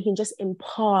 and we can just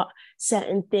impart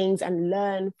certain things and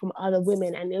learn from other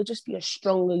women, and it'll just be a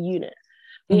stronger unit.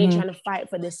 We ain't trying to fight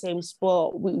for the same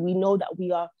sport. We know that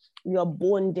we are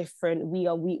born different. We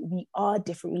are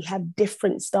different. We have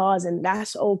different stars, and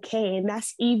that's okay. And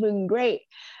that's even great.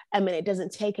 I mean, it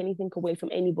doesn't take anything away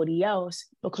from anybody else,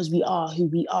 because we are who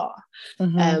we are.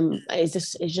 It's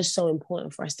just so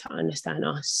important for us to understand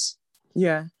us.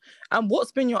 Yeah. And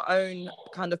what's been your own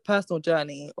kind of personal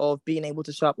journey of being able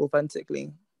to show up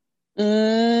authentically?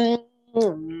 I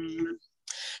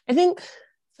think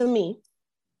for me,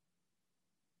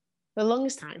 the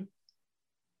longest time,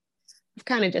 I've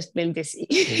kind of just been busy.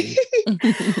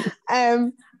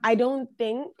 I don't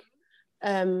think,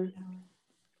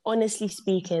 honestly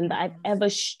speaking, that I've ever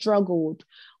struggled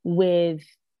with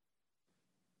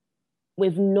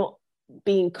not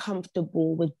being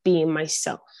comfortable with being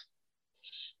myself.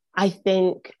 I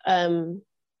think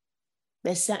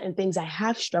there's certain things I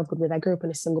have struggled with. I grew up in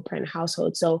a single parent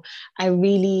household, so I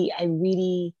really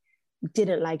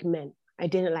didn't like men. I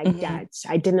didn't like dads.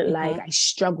 I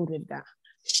struggled with that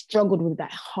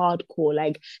hardcore.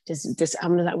 Like, just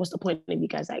I'm like, what's the point of you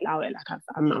guys like, allow it? Like,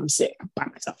 I'm sick by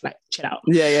myself. Like, chill out.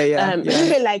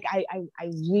 Like, I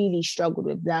really struggled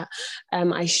with that.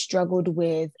 I struggled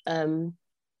with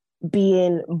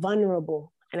being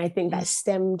vulnerable. And I think that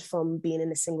stemmed from being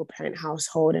in a single parent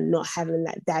household and not having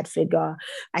that dad figure.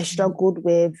 I struggled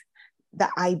with the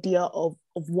idea of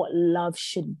what love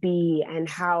should be and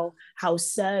how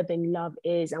serving love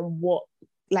is and what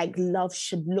like love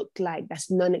should look like that's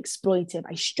non-exploitive.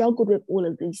 I struggled with all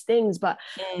of these things, but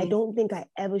I don't think I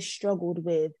ever struggled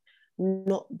with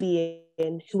not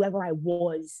being whoever I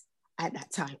was at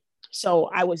that time. So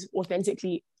I was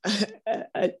authentically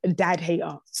a dad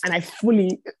hater, and I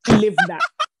fully lived that.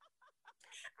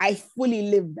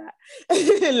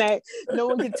 Like, no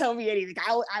one could tell me anything.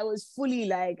 I was fully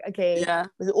like, okay,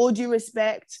 with all due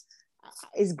respect,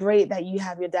 it's great that you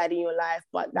have your dad in your life,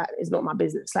 but that is not my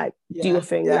business. Like, do your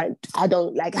thing. Like, I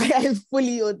don't like, I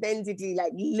fully authentically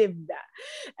like lived that.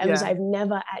 And so I've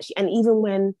never actually, and even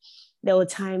when there were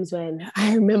times when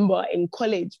I remember in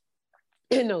college,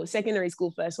 secondary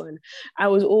school, first one, I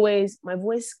was always, my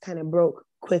voice kind of broke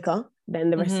quicker than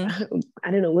the rest.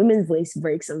 I don't know, women's voice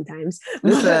breaks sometimes.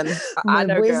 Listen, I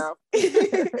know, girl.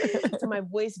 So my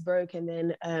voice broke, and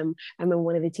then I remember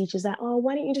one of the teachers like, oh,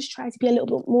 why don't you just try to be a little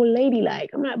bit more ladylike?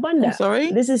 I'm like, Bunda, I'm sorry?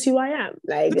 This is who I am.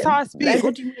 Like, that's how I speak. Like,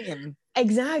 what do you mean?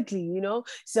 Exactly,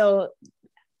 So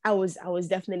I was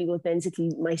definitely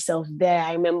authentically myself there.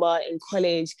 I remember in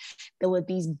college, there were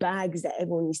these bags that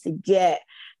everyone used to get.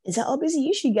 It's like, oh, Busy,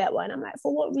 you should get one. I'm like,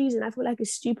 for what reason? I feel like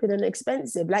it's stupid and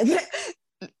expensive. Like,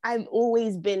 I've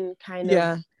always been kind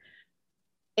of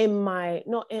in my,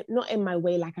 not in my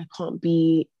way, like I can't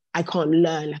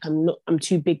learn, like I'm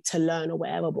too big to learn or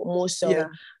whatever, but more so,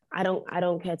 I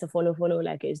don't care to follow.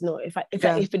 Like, it's not, if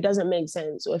it doesn't make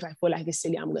sense, or if I feel like it's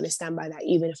silly, I'm going to stand by that,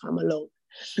 even if I'm alone.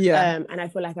 And I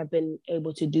feel like I've been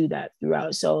able to do that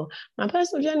throughout. So my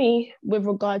personal journey with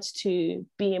regards to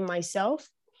being myself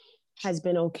has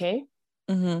been okay.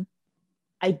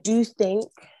 I do think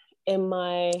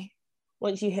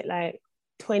once you hit like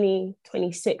 20,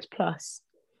 26 plus,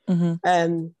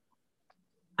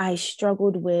 I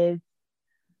struggled with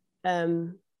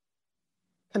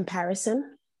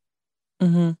comparison,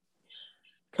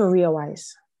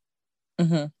 career-wise.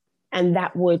 And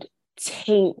that would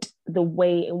taint the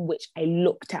way in which I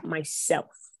looked at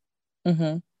myself.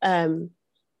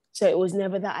 So it was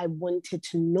never that I wanted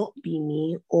to not be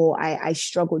me, or I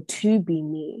struggled to be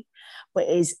me, but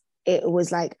it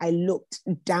was like I looked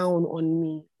down on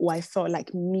me, or I felt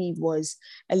like me was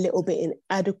a little bit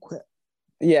inadequate,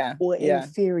 or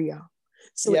inferior.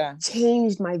 So it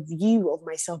changed my view of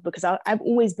myself, because I've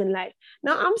always been like,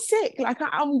 no, I'm sick, like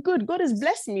I'm good, God has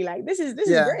blessed me, like this is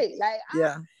great, like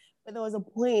but there was a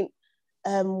point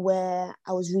where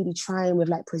I was really trying with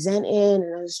like presenting,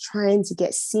 and I was trying to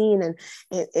get seen, and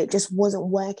it just wasn't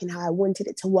working how I wanted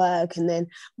it to work. And then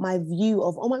my view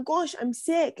of, oh my gosh, I'm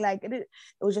sick, like it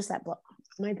was just like, but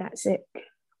am I that sick,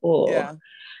 or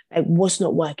like what's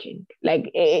not working?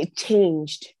 Like it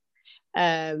changed.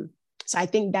 So I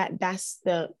think that's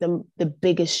the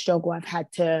biggest struggle I've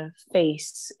had to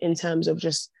face in terms of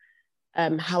just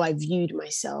how I viewed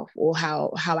myself, or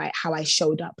how I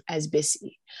showed up as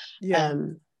Bissy.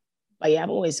 But yeah, I've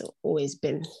always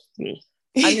been me.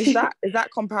 And is that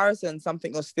comparison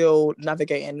something you're still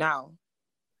navigating now?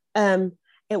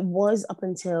 It was up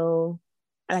until,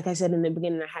 like I said in the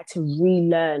beginning, I had to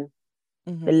relearn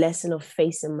the lesson of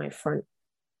facing my front.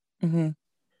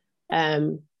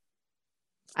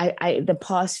 I the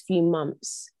past few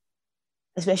months,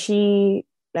 especially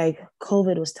like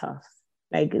COVID was tough.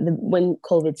 Like when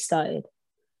COVID started,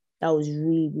 that was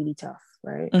really, really tough,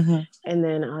 right? And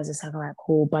then I was just like, all right,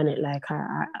 cool, bun it. Like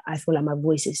I feel like my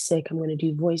voice is sick. I'm gonna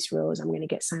do voice reels. I'm gonna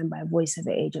get signed by a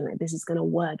voiceover agent. Like this is gonna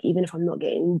work, even if I'm not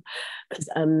getting, because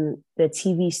the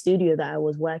TV studio that I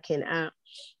was working at,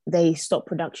 they stopped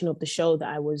production of the show that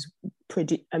I was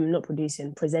presenting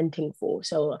for.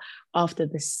 So after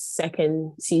the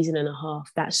second season and a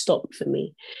half, that stopped for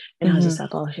me. And I was just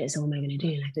like, oh shit, so what am I gonna do?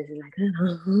 Like this is like,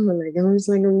 I'm just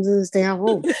gonna stay at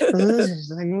home.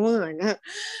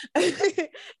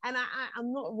 And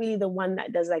I'm not really the one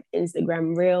that does like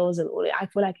Instagram reels and all that. I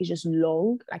feel like it's just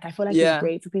long. Like I feel like it's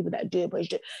great for people that do it, but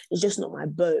it's just not my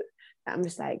boat. I'm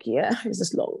just like, yeah, it's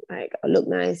just long. Like, I look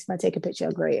nice. If I take a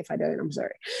picture, great. If I don't, I'm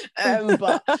sorry.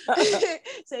 But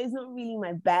so it's not really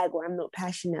my bag, or I'm not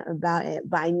passionate about it.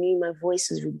 But I knew my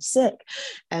voice was really sick.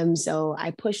 So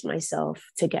I pushed myself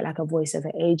to get like a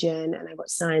voiceover agent, and I got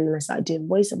signed, and I started doing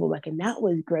voiceover work, and that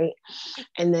was great.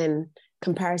 And then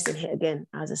comparison hit again.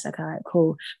 I was just like, all right,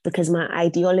 cool. Because my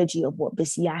ideology of what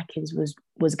Bissy Atkins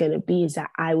was going to be is that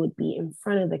I would be in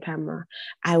front of the camera.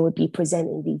 I would be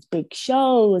presenting these big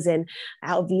shows, and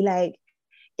I would be like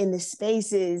in the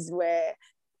spaces where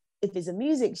if it's a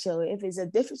music show, if it's a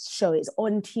different show, it's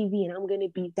on TV, and I'm going to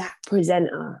be that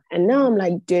presenter. And now I'm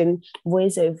like doing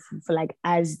voiceover for like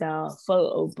Asda,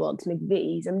 Photo Box,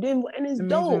 McVitie's. I'm doing, and it's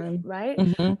dope, right?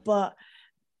 But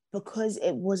because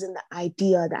it wasn't the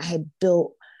idea that I had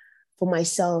built for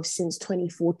myself since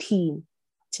 2014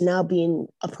 to now being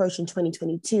approaching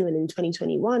 2022, and in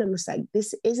 2021, I'm just like,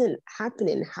 this isn't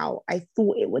happening how I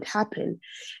thought it would happen.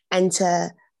 And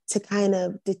to kind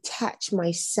of detach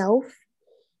myself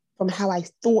from how I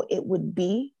thought it would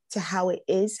be to how it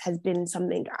is has been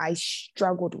something I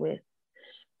struggled with,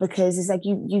 because it's like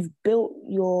you've built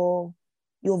your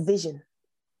vision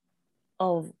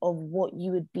of what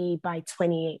you would be by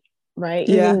 28, right?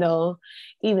 Even though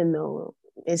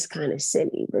it's kind of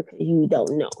silly, because you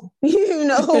don't know.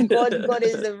 God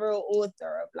is the real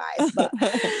author of life, but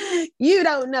you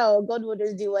don't know. God will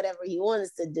just do whatever he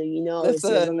wants to do, as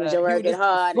long as you're working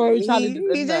hard, he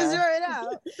just throw it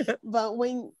out. But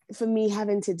for me,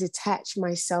 having to detach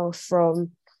myself from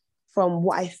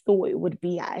what I thought it would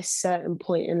be at a certain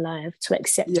point in life to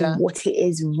accept what it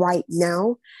is right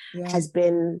now has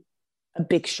been a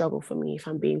big struggle for me, if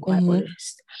I'm being quite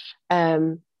honest.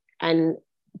 And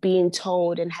being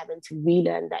told and having to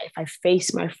relearn that if I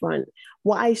face my front,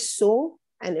 what I saw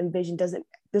and envisioned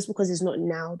just because it's not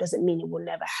now doesn't mean it will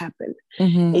never happen.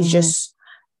 It's just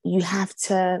you have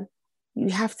to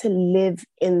live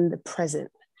in the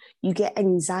present. You get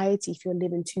anxiety if you're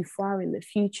living too far in the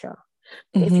future.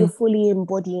 If you're fully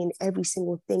embodying every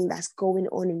single thing that's going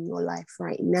on in your life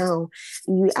right now,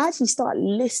 you actually start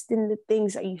listing the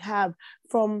things that you have,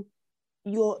 from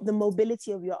the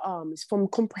mobility of your arms, from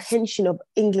comprehension of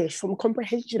English, from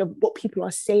comprehension of what people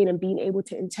are saying and being able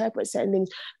to interpret certain things.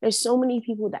 There's so many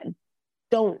people that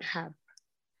don't have.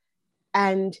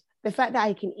 And the fact that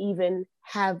I can even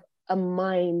have a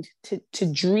mind to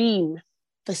dream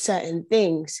for certain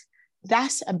things,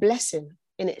 that's a blessing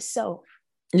in itself.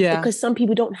 Yeah. Because some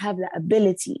people don't have that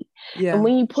ability. Yeah. And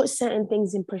when you put certain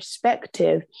things in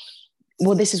perspective,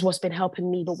 well, this is what's been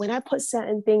helping me. But when I put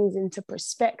certain things into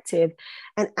perspective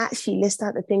and actually list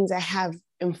out the things I have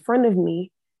in front of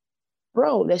me,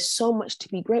 bro, there's so much to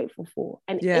be grateful for.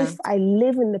 And if I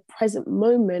live in the present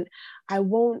moment, I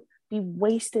won't be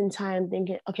wasting time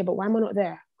thinking, okay, but why am I not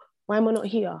there? Why am I not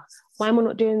here? Why am I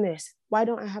not doing this? Why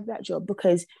don't I have that job?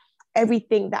 Because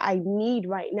everything that I need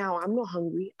right now, I'm not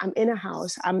hungry. I'm in a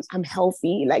house. I'm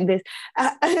healthy. Like this,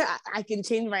 I can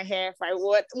change my hair if I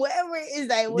want. Whatever it is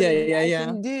that I want to do, I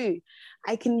can do.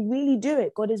 I can really do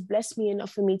it. God has blessed me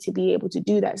enough for me to be able to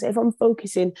do that. So if I'm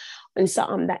focusing on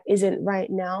something that isn't right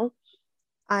now,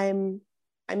 I'm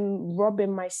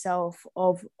robbing myself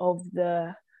of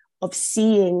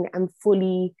seeing and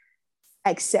fully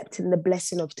accepting the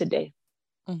blessing of today.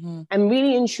 Mm-hmm. And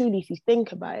really and truly, if you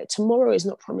think about it, tomorrow is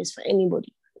not promised for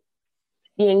anybody.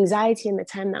 The anxiety and the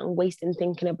time that I'm wasting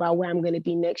thinking about where I'm going to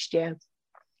be next year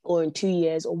or in 2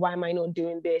 years, or why am I not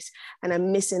doing this? And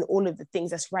I'm missing all of the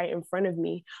things that's right in front of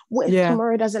me. What if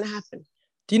tomorrow doesn't happen?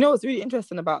 Do you know what's really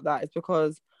interesting about that? It's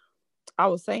because I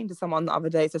was saying to someone the other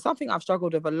day, so something I've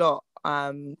struggled with a lot,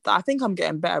 that I think I'm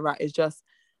getting better at, is just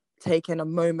taking a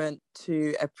moment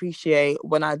to appreciate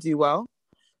when I do well.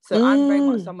 So I'm very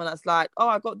much someone that's like, oh,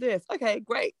 I got this. Okay,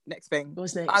 great. Next thing.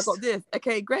 What's next? I got this.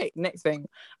 Okay, great. Next thing.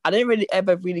 I didn't really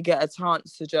ever get a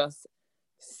chance to just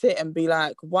sit and be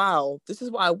like, wow, this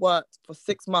is what I worked for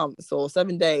 6 months or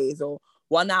 7 days or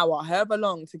 1 hour, however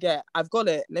long to get. I've got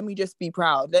it. Let me just be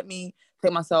proud. Let me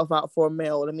take myself out for a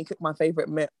meal. Let me cook my favorite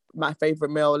meal.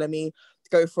 Let me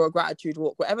go for a gratitude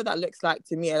walk. Whatever that looks like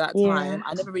to me at that time,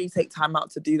 I never really take time out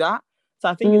to do that. So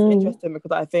I think it's interesting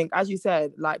because I think, as you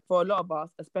said, like for a lot of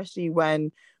us, especially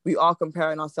when we are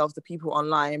comparing ourselves to people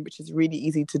online, which is really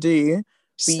easy to do,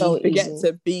 we forget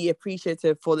to be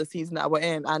appreciative for the season that we're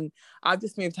in. And I've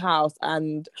just moved house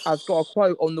and I've got a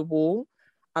quote on the wall,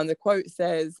 and the quote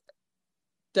says,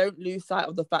 "Don't lose sight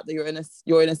of the fact that you're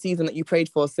in a season that you prayed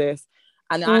for, sis."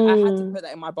 And I had to put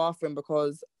that in my bathroom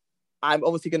because I'm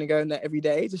obviously going to go in there every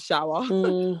day to shower.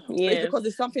 It's because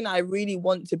it's something that I really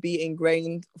want to be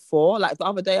ingrained for. Like the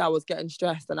other day I was getting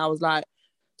stressed and I was like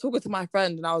talking to my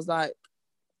friend and I was like,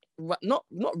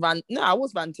 I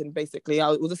was ranting basically.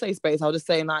 It was a safe space. I was just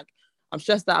saying like, I'm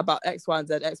stressed out about X, Y, and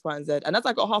Z. And as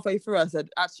I got halfway through, I said,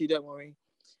 actually, don't worry.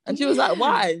 And she was like,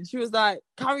 why? And she was like,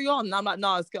 carry on. And I'm like,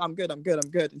 no, I'm good.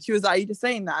 And she was like, are you just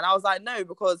saying that? And I was like, no,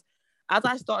 because as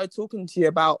I started talking to you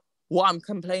about what I'm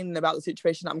complaining about, the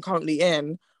situation I'm currently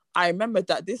in, I remembered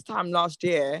that this time last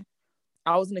year,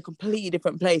 I was in a completely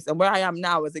different place. And where I am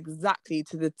now is exactly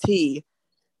to the T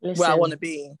where I want to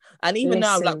be. And even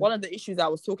now, like one of the issues I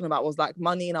was talking about was like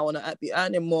money, and I want to be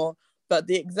earning more. But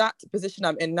the exact position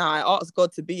I'm in now, I asked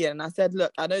God to be in. And I said,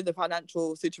 look, I know the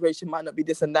financial situation might not be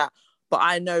this and that, but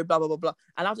I know blah, blah, blah, blah.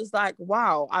 And I was just like,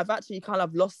 wow, I've actually kind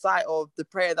of lost sight of the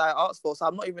prayer that I asked for. So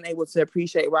I'm not even able to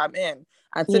appreciate where I'm in.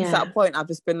 And since that point, I've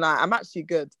just been like, I'm actually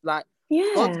good. Like,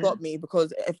 God's got me,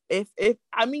 because if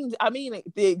I mean like,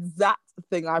 the exact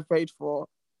thing I prayed for,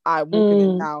 I'm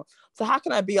walking in now. So how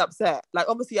can I be upset? Like,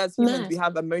 obviously as humans, we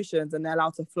have emotions and they're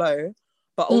allowed to flow.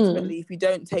 But ultimately, if we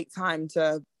don't take time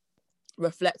to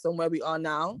reflect on where we are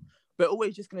now, we're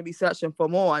always just going to be searching for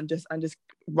more and just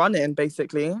running,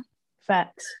 basically.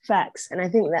 Facts. And I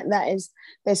think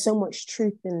there's so much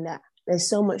truth in that.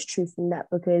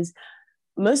 Because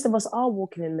most of us are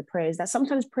walking in the prayers that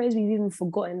sometimes prayers we've even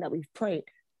forgotten that we've prayed.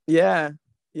 Yeah.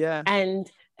 And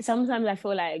sometimes I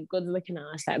feel like God's looking at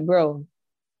us like, bro,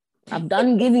 I've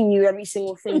done giving you every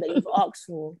single thing that you've asked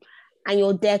for, and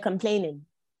you're there complaining.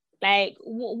 Like,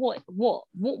 what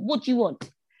do you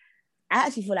want? I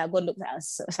actually feel like God looks at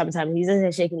us sometimes. He's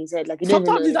just shaking his head. Like,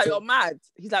 sometimes he's like, you're mad.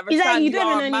 He's like, you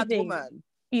don't know anything. Woman.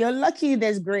 You're lucky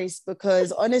there's grace,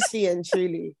 because honestly and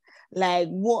truly, like,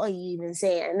 what are you even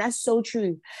saying? And that's so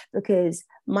true, because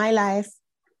my life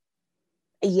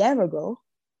a year ago,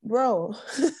 bro.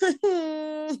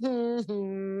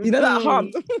 You know that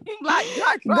hump? like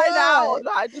right now,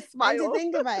 I just smile. And to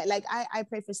think about it, like I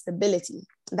pray for stability.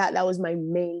 That was my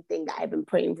main thing that I've been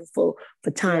praying for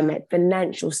time, like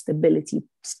financial stability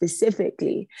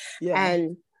specifically.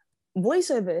 And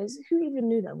voiceovers, who even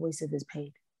knew that voiceovers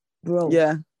paid? Bro,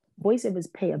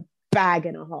 voiceovers pay a bag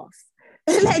and a half.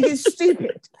 Like, it's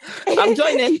stupid. I'm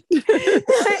joining.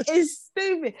 It's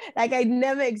stupid. Like, I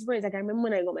never experienced. Like, I remember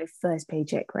when I got my first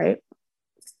paycheck, right?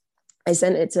 I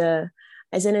sent it to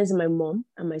my mom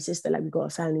and my sister. Like, we got a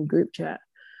family group chat,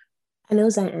 and I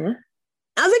was like, I was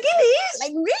like, it is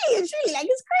like really and truly, like,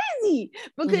 it's crazy,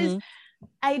 because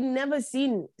I'd never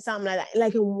seen something like that,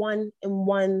 like in one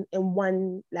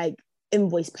like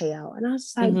invoice payout. And I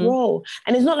was like, bro,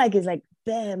 and it's not like it's like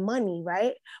bare money,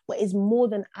 right? But it's more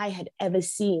than I had ever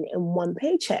seen in one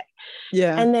paycheck.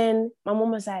 Yeah. And then my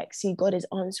mom was like, see, God is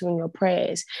answering your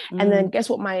prayers. And then guess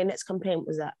what my next complaint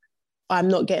was that? I'm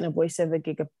not getting a voiceover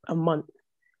gig a month.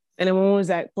 And then my mom was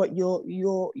like, but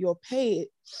your pay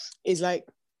is like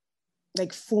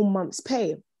 4 months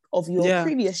pay of your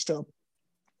previous job.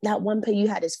 That one pay you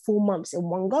had is 4 months in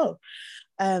one go.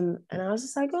 And I was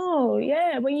just like, oh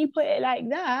yeah, when you put it like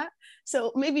that,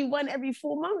 so maybe one every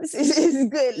 4 months is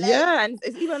good. Like, yeah, and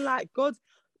it's even like God,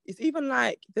 it's even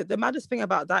like the maddest thing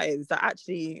about that is that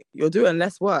actually you're doing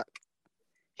less work.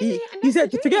 He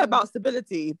said, forget about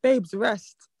stability, babes,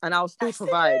 rest, and I'll still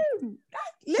provide.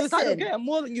 So it's like you're getting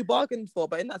more than you bargained for,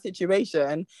 but in that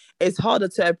situation, it's harder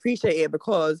to appreciate it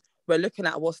because we're looking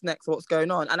at what's next, what's going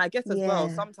on. And I guess as well,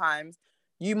 sometimes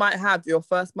you might have your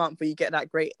first month where you get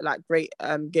that great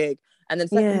gig, and then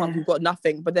second month you've got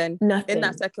nothing. But then in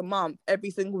that second month,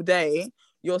 every single day,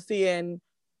 you're seeing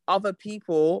other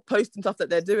people posting stuff that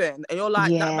they're doing, and you're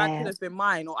like, that bag could have been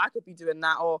mine, or I could be doing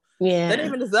that, or they don't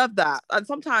even deserve that. And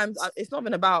sometimes it's not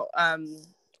even about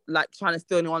like trying to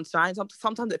steal anyone's shine.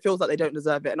 Sometimes it feels like they don't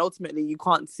deserve it, and ultimately you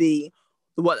can't see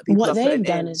the work that people what they've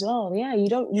done in. as well. You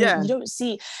don't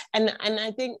see. And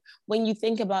I think when you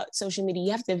think about social media,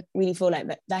 you have to really feel like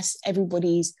that's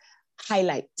everybody's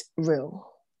highlight reel.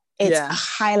 It's a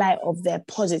highlight of their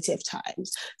positive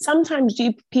times. Sometimes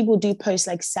people do post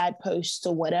like sad posts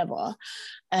or whatever,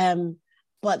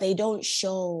 but they don't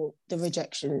show the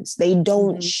rejections. They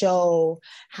don't show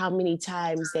how many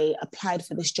times they applied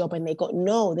for this job and they got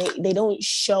no. They don't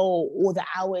show all the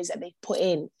hours that they put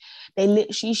in. They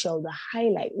literally show the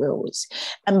highlight reels.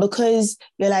 And because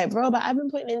you're like, bro, but I've been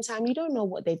putting in time, you don't know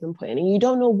what they've been putting in. You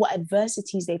don't know what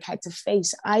adversities they've had to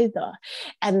face either.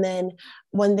 And then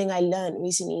one thing I learned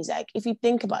recently is like, if you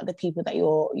think about the people that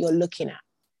you're looking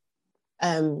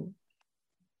at,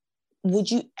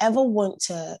 would you ever want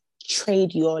to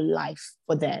trade your life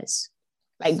for theirs?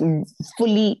 Like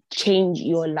fully change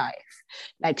your life,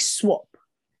 like swap.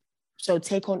 So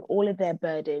take on all of their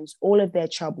burdens, all of their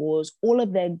troubles, all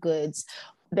of their goods,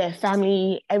 their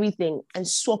family, everything, and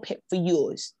swap it for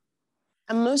yours.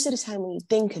 And most of the time when you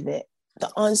think of it,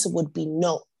 the answer would be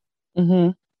no.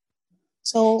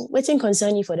 So what's in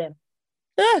concern you for them?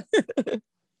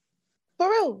 For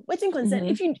real, what's in concern?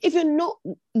 If you're not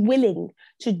willing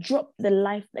to drop the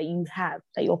life that you have,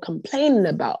 that you're complaining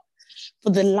about,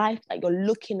 for the life that you're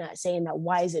looking at, saying that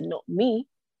why is it not me?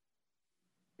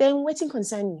 Then what's in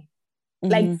concern you?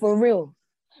 Like for real.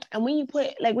 And when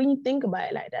you think about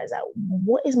it like that, it's like,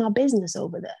 what is my business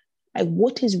over there? Like,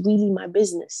 what is really my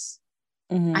business?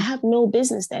 I have no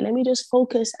business there. Let me just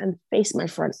focus and face my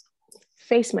front,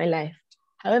 face my life.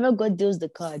 However God deals the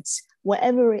cards,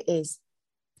 whatever it is,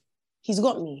 He's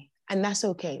got me, and that's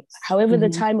okay. However the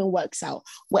timing works out,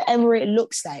 whatever it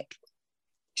looks like,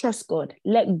 trust God.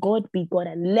 Let God be God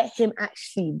and let Him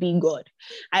actually be God.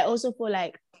 I also feel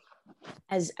like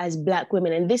as Black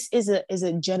women, and this is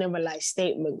a generalized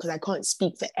statement because I can't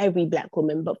speak for every Black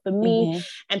woman, but for me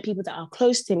and people that are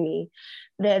close to me,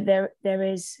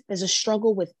 there's a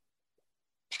struggle with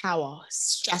power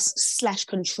 /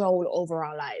 control over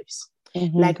our lives.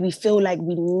 Like we feel like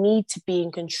we need to be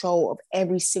in control of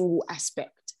every single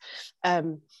aspect.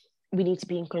 We need to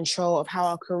be in control of how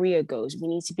our career goes. We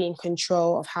need to be in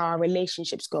control of how our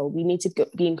relationships go. We need to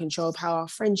be in control of how our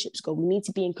friendships go. We need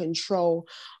to be in control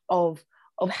of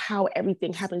how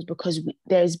everything happens, because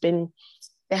there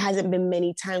hasn't been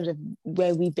many times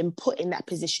where we've been put in that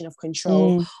position of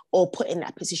control or put in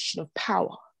that position of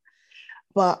power.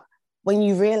 But when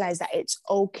you realize that it's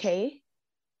okay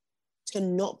to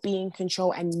not be in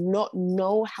control and not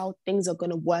know how things are going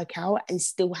to work out and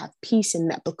still have peace in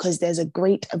that, because there's a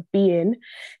greater being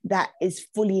that is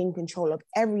fully in control of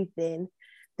everything,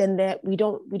 then we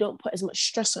don't put as much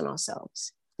stress on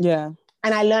ourselves. Yeah.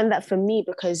 And I learned that for me,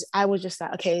 because I was just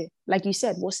like, okay, like you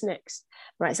said, what's next?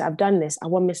 Right, so I've done this. I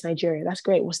won Miss Nigeria. That's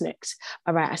great. What's next?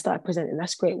 All right, I started presenting.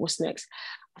 That's great. What's next?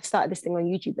 I started this thing on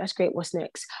YouTube. That's great. What's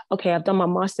next? Okay, I've done my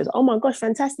master's. Oh my gosh,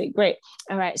 fantastic. Great.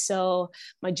 All right, so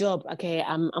my job. Okay,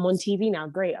 I'm on TV now.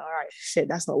 Great. All right, shit,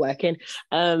 that's not working.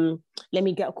 Let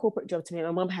me get a corporate job to make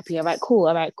my mom happy. All right, cool.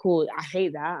 I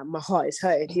hate that. My heart is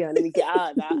hurting. Yeah, let me get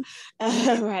out of that.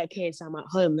 All right, okay, so I'm at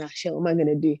home now. Shit, what am I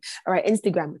gonna do? All right,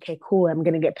 Instagram. Okay, cool. I'm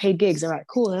gonna get paid gigs. All right,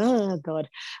 cool. Oh God,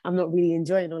 I'm not really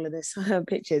enjoying all of this.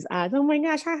 Pictures. Oh my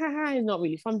gosh, it's not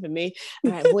really fun for me.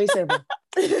 All right, voiceover.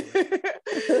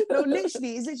 No,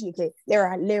 literally, it's literally okay.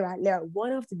 Lyra,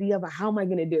 one after the other. How am I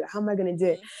gonna do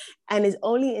it? And it's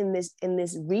only in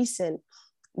this recent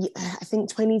Yeah, I think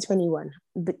 2021,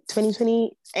 but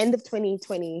 2020, end of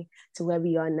 2020 to where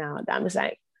we are now, that I was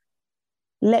like,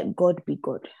 let God be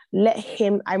God. Let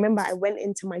him. I remember I went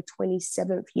into my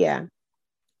 27th year,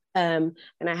 and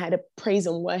I had a praise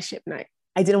and worship night.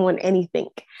 I didn't want anything.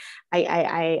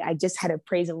 I just had a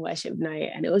praise and worship night,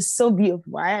 and it was so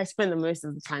beautiful. I spent the most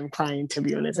of the time crying, to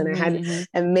be honest. And I had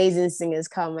amazing singers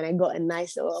come, and I got a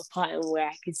nice little apartment where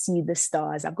I could see the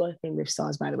stars. I've got a thing with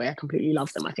stars, by the way. I completely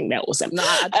love them. I think they're awesome. No,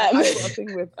 I've got a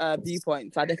thing with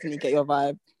viewpoints. I definitely get your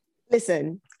vibe.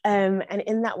 Listen, and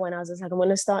in that one, I was just like, I'm going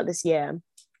to start this year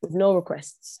with no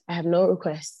requests. I have no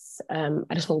requests. I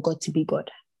just want God to be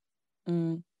God.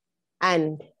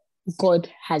 And God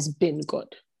has been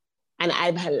God. And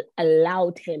I've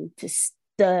allowed him to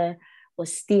stir or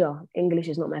steer. English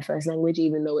is not my first language,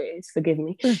 even though it is. Forgive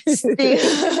me.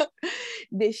 Steer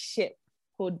this ship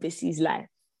called Bissie's life.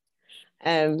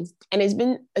 And it's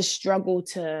been a struggle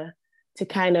to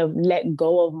kind of let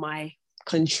go of my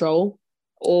control,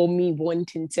 or me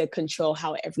wanting to control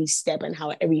how every step and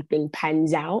how everything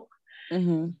pans out.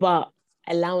 But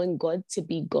allowing God to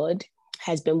be God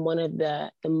has been one of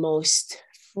the most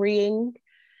freeing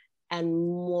and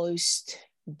most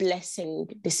blessing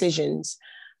decisions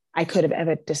I could have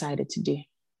ever decided to do.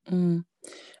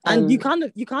 And you kind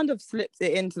of slipped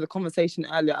it into the conversation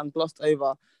earlier and glossed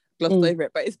over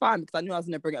it, but it's fine because I knew I was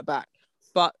going to bring it back.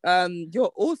 But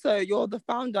you're the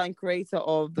founder and creator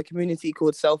of the community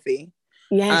called Selfie.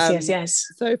 Yes.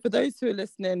 So for those who are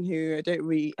listening who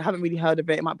haven't really heard of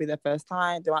it, it might be their first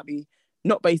time, they might be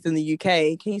not based in the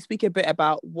UK. Can you speak a bit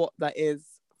about what that is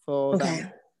for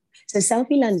them? So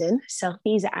Selfie London,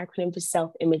 Selfie is an acronym for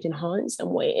Self-Image Enhanced, and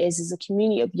what it is a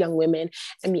community of young women,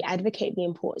 and we advocate the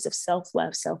importance of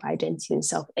self-worth, self-identity, and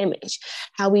self-image.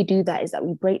 How we do that is that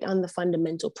we break down the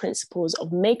fundamental principles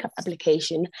of makeup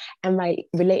application and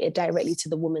relate it directly to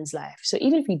the woman's life. So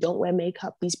even if you don't wear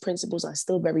makeup, these principles are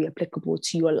still very applicable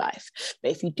to your life.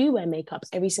 But if you do wear makeup,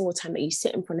 every single time that you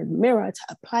sit in front of the mirror to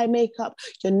apply makeup,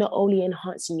 you're not only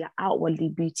enhancing your outwardly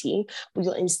beauty, but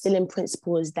you're instilling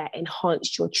principles that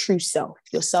enhance your true self,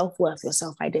 your self-worth, your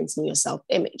self-identity, your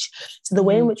self-image. So the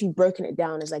way in which we've broken it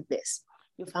down is like this.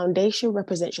 Your foundation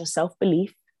represents your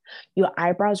self-belief. Your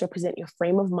eyebrows represent your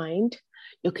frame of mind.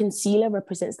 Your concealer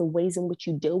represents the ways in which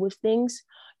you deal with things.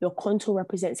 Your contour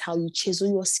represents how you chisel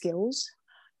your skills.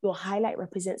 Your highlight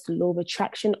represents the law of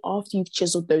attraction after you've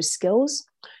chiseled those skills.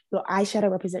 Your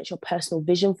eyeshadow represents your personal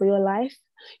vision for your life.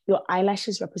 Your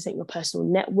eyelashes represent your personal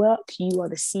network. You are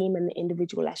the seam and the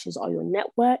individual lashes are your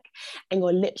network. And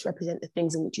your lips represent the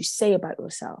things in which you say about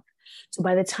yourself. So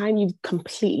by the time you've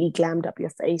completely glammed up your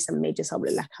face and made yourself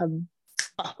look like a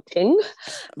thing,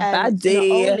 not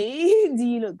only do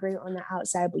you look great on the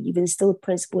outside, but you've instilled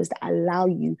principles that allow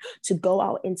you to go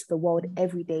out into the world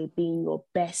every day being your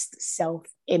best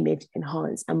self-image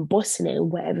enhanced and bossing it in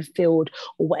whatever field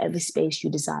or whatever space you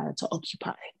desire to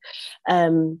occupy.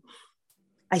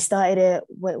 I started it,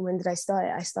 when did I start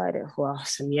it? I started it,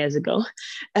 some years ago.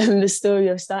 The story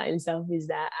of starting Selfie is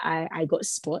that I got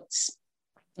spots.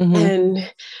 And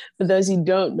for those who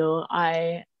don't know,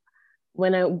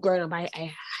 when I growing up,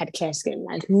 I had clear skin,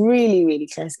 like really, really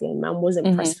clear skin. Man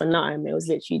wasn't pressed for nothing. It was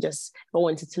literally just, if I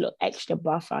wanted to look extra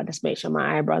buff, I'd just make sure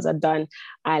my eyebrows are done,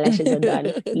 eyelashes are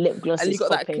done, lip gloss and is you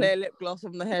got popping. That clear lip gloss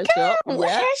from the hair shop. Hair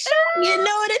shop, you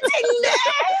know the thing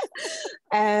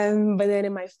there. But then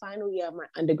in my final year of my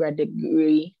undergrad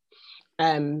degree,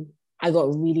 I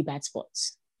got really bad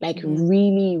spots, like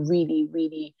really, really,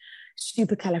 really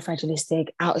supercalifragilistic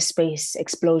outer space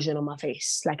explosion on my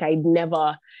face. Like I'd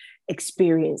never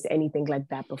experienced anything like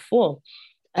that before.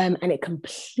 And it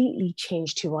completely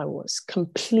changed who I was,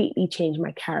 completely changed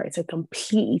my character,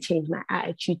 completely changed my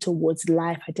attitude towards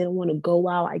life. I didn't want to go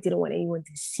out. I didn't want anyone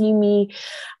to see me.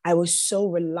 I was so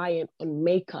reliant on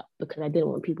makeup because I didn't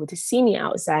want people to see me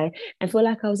outside and feel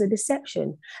like I was a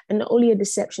deception. And not only a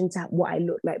deception to what I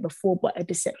looked like before, but a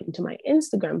deception to my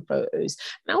Instagram photos.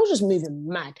 And I was just moving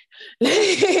mad.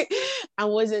 I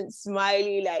wasn't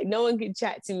smiling, like no one could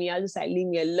chat to me. I was just like, leave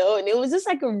me alone. It was just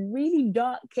like a really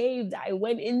dark cave that I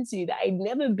went into that I'd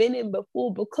never been in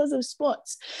before because of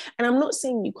spots. And I'm not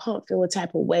saying you can't feel a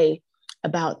type of way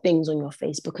about things on your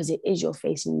face because it is your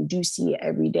face and you do see it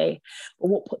every day. But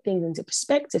what put things into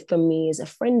perspective for me is a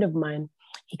friend of mine,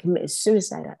 he committed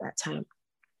suicide at that time.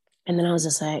 And then I was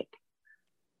just like,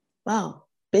 wow,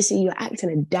 basically you're acting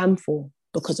a damn fool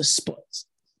because of spots.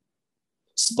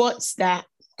 Spots that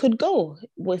could go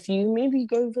with you. Maybe you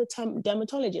go to a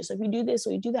dermatologist. If you do this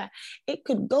or you do that, it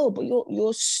could go, but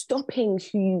you're stopping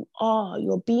who you are.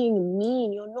 You're being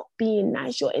mean. You're not being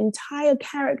nice. Your entire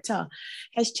character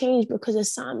has changed because of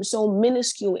something so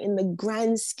minuscule in the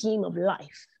grand scheme of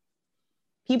life.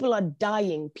 People are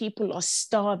dying. People are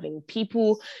starving.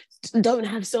 People don't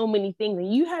have so many things.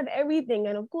 And you have everything.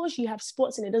 And of course, you have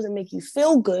spots and it doesn't make you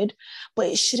feel good, but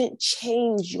it shouldn't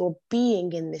change your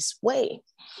being in this way.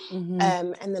 Mm-hmm.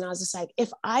 And then I was just like, if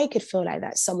I could feel like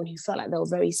that, someone who felt like they were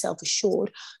very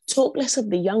self-assured, talk less of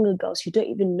the younger girls who don't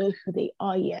even know who they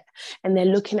are yet. And they're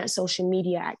looking at social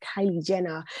media, at Kylie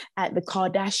Jenner, at the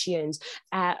Kardashians,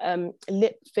 at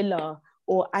lip filler,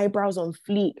 or eyebrows on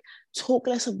fleek. Talk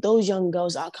less of those young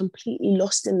girls that are completely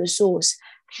lost in the sauce.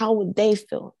 How would they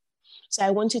feel? So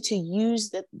I wanted to use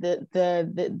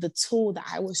the tool that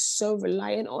I was so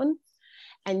reliant on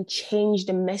and change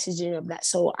the messaging of that.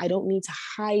 So I don't need to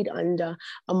hide under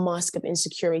a mask of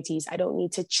insecurities. I don't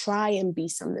need to try and be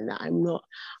something that I'm not.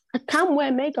 I can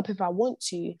wear makeup if I want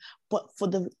to, but for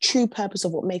the true purpose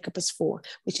of what makeup is for,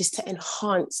 which is to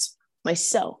enhance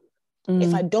myself.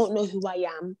 If I don't know who I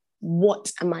am,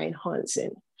 what am I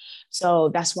enhancing? So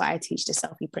that's why I teach the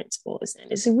selfie principles,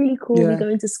 and it's really cool. We go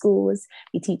into schools,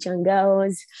 we teach young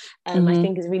girls. I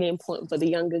think it's really important for the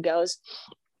younger girls,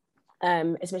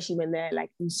 especially when they're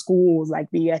like in schools, like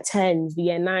the year 10s, the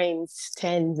year 9s,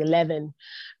 10s, 11.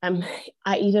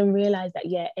 I even realized that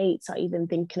year 8s are even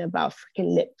thinking about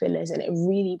freaking lip fillers, and it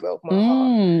really broke my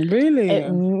heart. Really?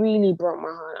 It really broke my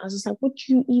heart. I was just like, what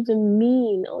do you even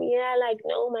mean? Oh yeah, like,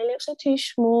 no, my lips are too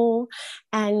small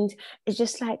and it's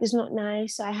just like, it's not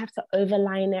nice, so I have to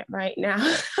overline it right now.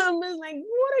 I was like,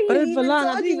 what are you even talking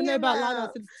I didn't even know about line.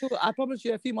 I promised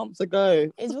you a few months ago.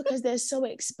 It's because they're so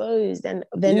exposed and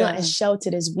they're not as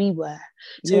sheltered as we were.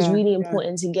 So it's really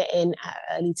important to get in at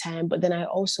an early time. But then I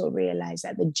also realized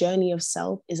that the journey of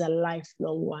self is a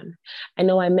lifelong one. I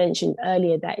know I mentioned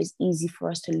earlier that it's easy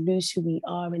for us to lose who we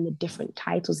are in the different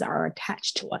titles that are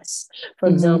attached to us. For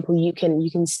example, you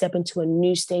can step into a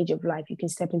new stage of life. You can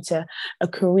step into a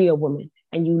career woman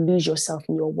and you lose yourself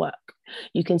in your work.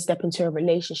 You can step into a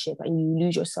relationship and you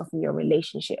lose yourself in your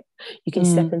relationship. You can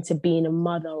step into being a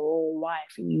mother or a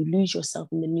wife and you lose yourself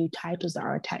in the new titles that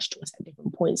are attached to us at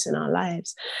different points in our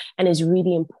lives. And it's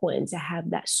really important to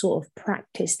have that sort of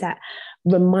practice that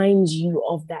reminds you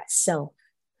of that self.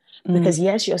 Because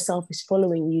yes, yourself is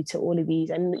following you to all of these,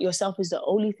 and yourself is the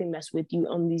only thing that's with you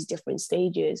on these different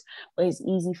stages, but it's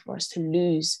easy for us to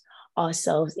lose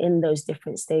ourselves in those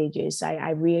different stages. I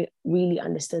really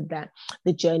understood that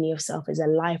the journey of self is a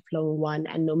lifelong one,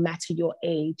 and no matter your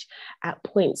age, at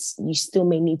points you still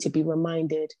may need to be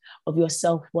reminded of your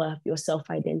self-worth, your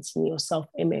self-identity, your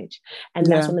self-image. And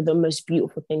that's one of the most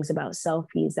beautiful things about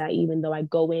selfies, that even though I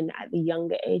go in at the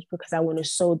younger age because I want to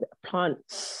sow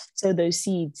those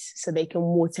seeds so they can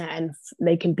water and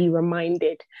they can be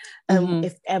reminded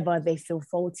if ever they feel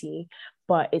faulty,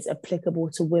 but it's applicable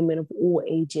to women of all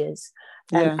ages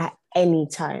at any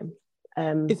time.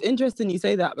 It's interesting you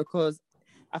say that, because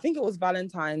I think it was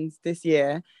Valentine's this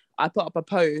year. I put up a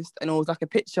post and it was like a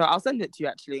picture. I'll send it to you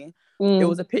actually. It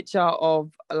was a picture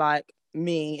of like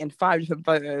me in 5 different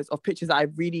photos of pictures that I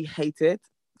really hated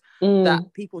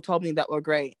that people told me that were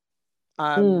great.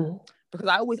 Because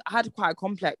I had quite a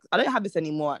complex. I don't have this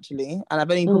anymore actually, and I've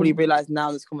only probably realized now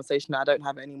in this conversation that I don't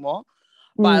have it anymore.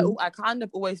 But I kind of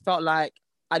always felt like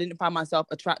I didn't find myself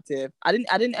attractive. I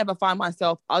didn't ever find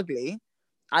myself ugly.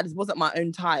 I just wasn't my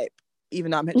own type,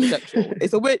 even though I'm heterosexual.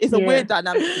 It's a weird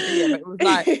dynamic to be in.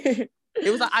 But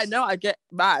it was like I know I get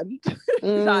mad.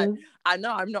 Like I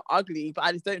know I'm not ugly, but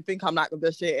I just don't think I'm like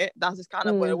the shit. That's just kind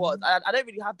of what it was. I don't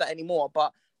really have that anymore.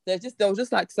 But there was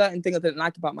just like certain things I didn't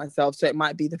like about myself. So it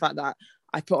might be the fact that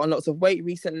I put on lots of weight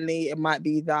recently. It might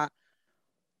be that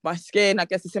my skin, I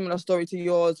guess a similar story to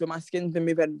yours, where my skin's been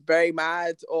moving very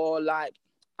mad, or like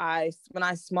when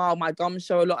I smile, my gums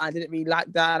show a lot, and I didn't really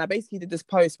like that. And I basically did this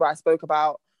post where I spoke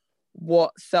about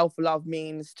what self-love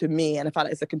means to me and the fact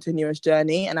that it's a continuous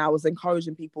journey. And I was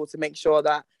encouraging people to make sure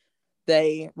that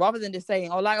they, rather than just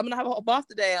saying, oh, like, I'm gonna have a hot bath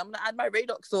today, I'm gonna add my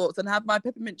Radox salts and have my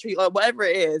peppermint tree or whatever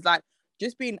it is, like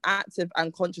just being active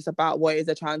and conscious about what it is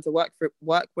they're trying to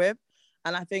work with.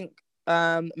 And I think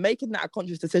making that a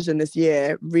conscious decision this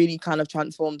year really kind of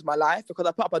transformed my life, because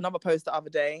I put up another post the other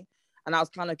day and I was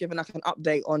kind of giving like an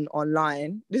update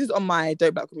online. This is on my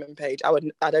Dope Black Women page. I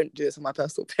don't do this on my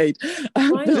personal page.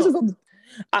 Why not?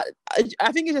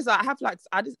 I think it's just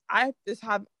I just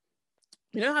have,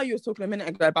 you know how you were talking a minute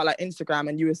ago about like Instagram,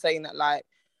 and you were saying that like,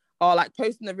 oh, like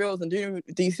posting the reels and doing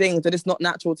these things that it's not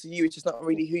natural to you, it's just not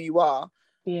really who you are.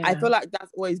 I feel like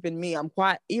that's always been me. I'm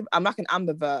like an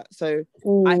ambivert, so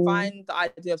I find the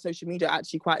idea of social media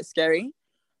actually quite scary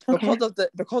because of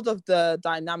the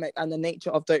dynamic and the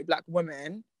nature of dope Black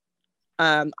women.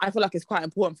 I feel like it's quite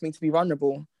important for me to be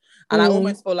vulnerable, and I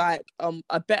almost feel like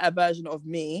a better version of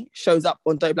me shows up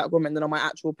on Dope Black Woman than on my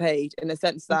actual page, in the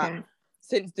sense that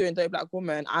since doing Dope Black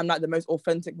Woman, I'm like the most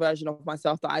authentic version of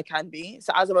myself that I can be.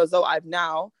 So as a result,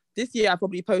 this year I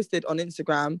probably posted on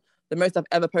Instagram the most I've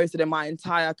ever posted in my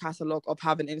entire catalogue of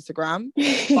having Instagram.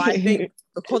 But I think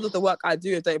because of the work I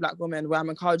do as Dope Black Women, where I'm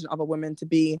encouraging other women to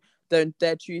be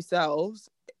their true selves,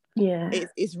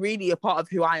 it's really a part of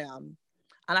who I am.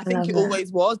 And I think it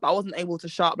always was, but I wasn't able to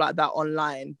show up like that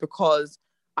online because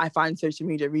I find social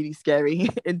media really scary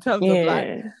in terms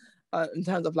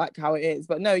of like how it is.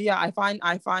 But no, I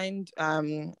find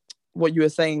what you were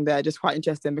saying there just quite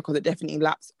interesting, because it definitely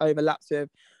overlaps with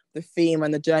the theme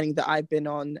and the journey that I've been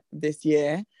on this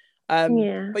year.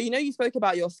 But you spoke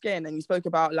about your skin, and you spoke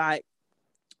about like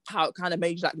how it kind of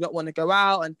made you like not want to go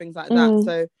out and things like that.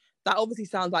 So that obviously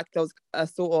sounds like there was a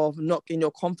sort of knock in your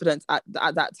confidence at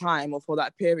that time or for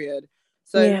that period.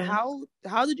 So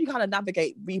how did you kind of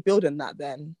navigate rebuilding that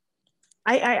then?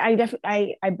 I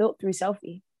definitely built through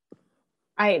selfie.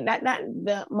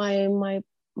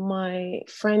 My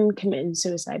friend committing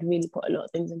suicide really put a lot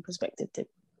of things in perspective to me.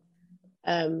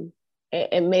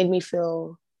 It made me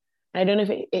feel, I don't know if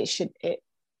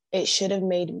it should have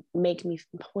make me,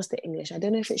 what's the English? I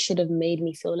don't know if it should have made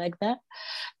me feel like that.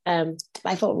 But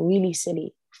I felt really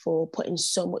silly for putting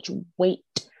so much weight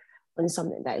on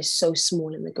something that is so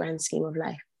small in the grand scheme of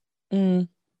life.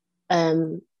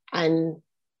 And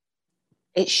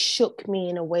it shook me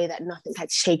in a way that nothing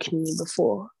had shaken me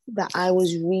before, that I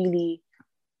was really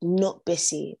not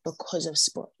busy because of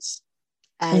sports.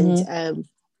 And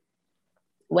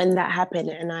when that happened,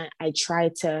 and I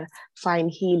tried to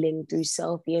find healing through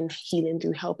selfie and healing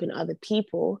through helping other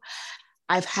people,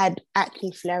 I've had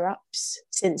acne flare-ups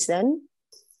since then.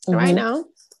 Right now,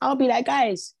 I'll be like,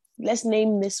 guys, let's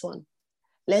name this one.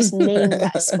 Let's name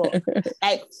that spot.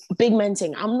 Like, big man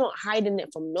thing. I'm not hiding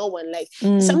it from no one. Like,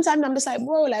 sometimes I'm just like,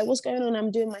 bro, like, what's going on?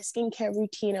 I'm doing my skincare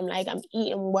routine. I'm like, I'm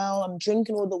eating well. I'm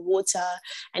drinking all the water.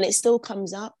 And it still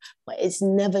comes up. But it's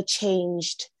never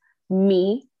changed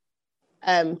me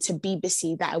to be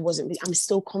busy that I wasn't. I'm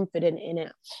still confident in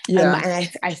it. And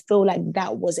I feel like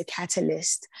that was a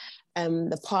catalyst.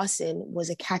 The passing was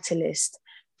a catalyst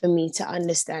for me to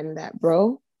understand that,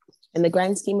 bro, in the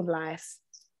grand scheme of life,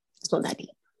 it's not that deep.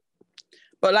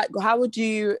 But like, how would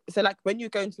you, so like when you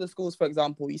go into the schools, for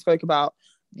example, you spoke about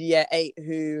the year 8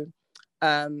 who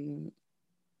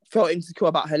felt insecure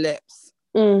about her lips.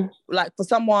 Like, for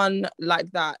someone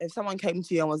like that, if someone came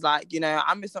to you and was like,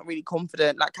 I'm just not really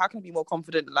confident, like, how can I be more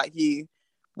confident like you?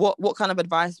 What kind of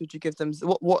advice would you give them?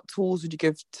 What tools would you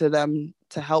give to them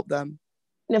to help them?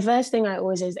 The first thing I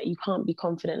always say is that you can't be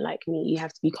confident like me. You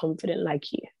have to be confident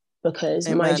like you, because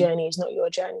Amen. My journey is not your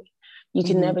journey. You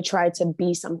can never try to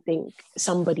be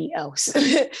somebody else.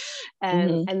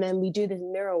 And then we do this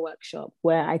mirror workshop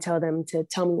where I tell them to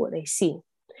tell me what they see.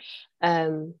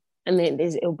 And then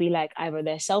it'll be like either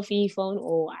their selfie phone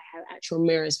or I have actual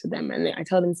mirrors for them. And I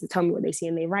tell them to tell me what they see,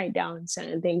 and they write down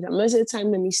certain things. And most of the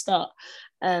time when we start,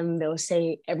 they'll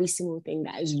say every single thing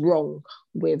that is wrong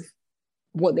with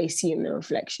what they see in the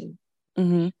reflection.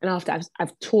 And after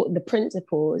I've taught the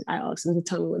principles, I ask them to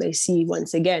tell me what they see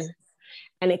once again.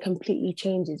 And it completely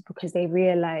changes, because they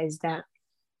realize that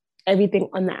everything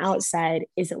on the outside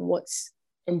isn't what's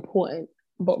important,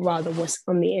 but rather what's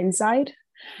on the inside.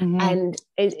 And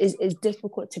it's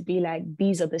difficult to be like,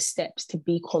 these are the steps to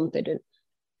be confident,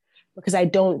 because I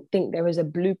don't think there is a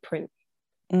blueprint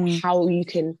how you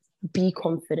can be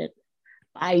confident.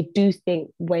 I do think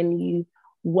when you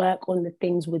work on the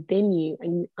things within you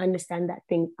and you understand that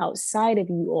things outside of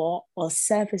you or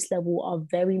surface level are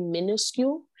very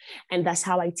minuscule, and that's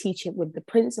how I teach it with the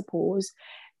principles,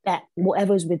 that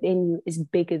whatever's within you is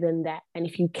bigger than that. And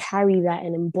if you carry that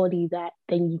and embody that,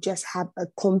 then you just have a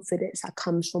confidence that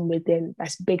comes from within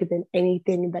that's bigger than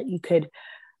anything that you could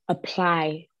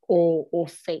apply or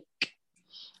fake.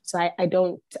 So I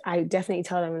definitely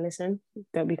tell them, listen,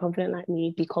 don't be confident like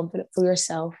me, be confident for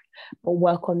yourself, but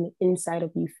work on the inside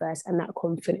of you first, and that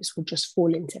confidence will just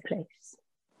fall into place.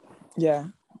 Yeah.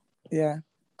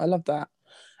 I love that.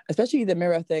 Especially the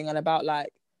mirror thing, and about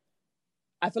like,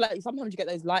 I feel like sometimes you get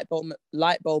those light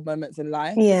bulb moments in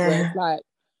life where it's like,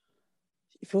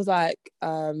 it feels like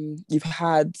you've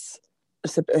had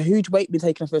a huge weight be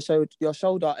taken off your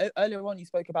shoulder. Earlier on, you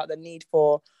spoke about the need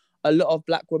for a lot of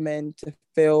Black women to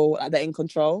feel like they're in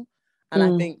control. And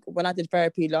I think when I did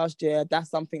therapy last year, that's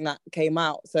something that came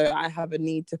out. So I have a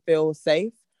need to feel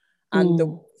safe. And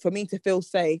for me to feel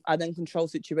safe, I then control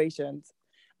situations.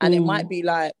 And it might be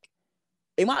like,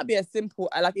 it might be as simple,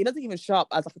 like it doesn't even show up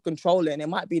as like a controlling. It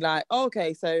might be like, oh,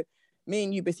 okay, so me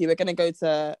and you, Bissy, we're gonna go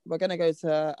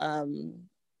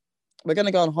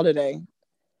on holiday.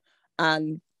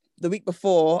 And from the week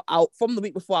before, I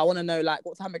want to know like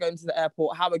what time we're going to the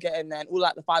airport, how we're getting there, and all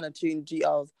like the finer tuned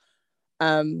details.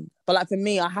 But like for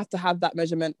me, I have to have that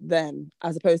measurement then,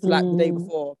 as opposed to like the day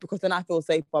before, because then I feel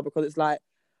safer, because it's like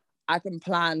I can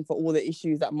plan for all the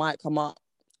issues that might come up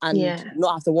and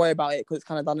not have to worry about it because it's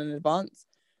kind of done in advance.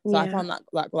 So I found that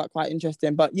like quite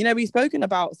interesting. But you know, we've spoken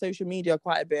about social media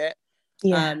quite a bit.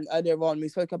 Earlier on, we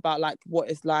spoke about like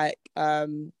what it's like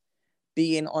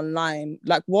being online.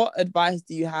 Like, what advice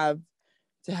do you have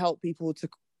to help people to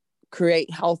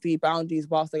create healthy boundaries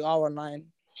whilst they are online?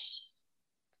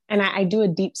 And I do a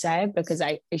deep dive because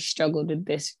I struggled with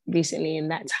this recently in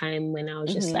that time when I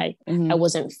was just like, I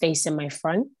wasn't facing my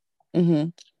front.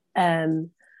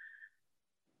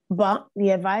 But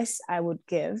the advice I would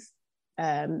give,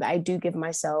 that I do give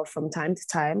myself from time to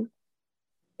time,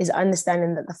 is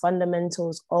understanding that the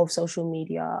fundamentals of social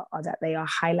media are that they are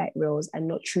highlight reels and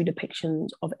not true depictions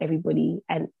of everybody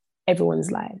and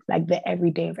everyone's life, like the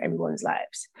everyday of everyone's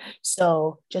lives.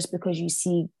 So just because you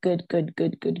see good,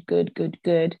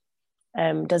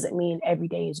 doesn't mean every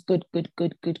day is good.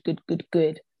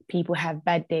 People have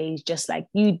bad days just like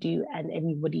you do, and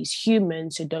everybody's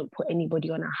human. So don't put anybody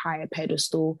on a higher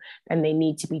pedestal than they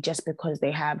need to be just because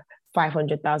they have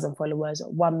 500,000 followers,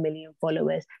 1 million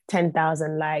followers,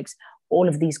 10,000 likes, all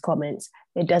of these comments.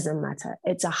 It doesn't matter.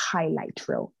 It's a highlight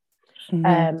reel.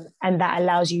 And that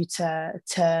allows you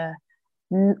to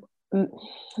not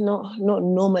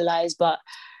normalize, but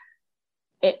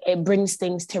it brings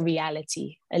things to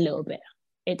reality a little bit.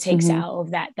 It takes it out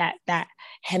of that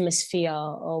hemisphere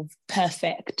of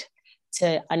perfect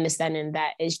to understanding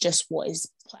that it's just what is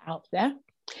put out there.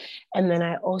 And then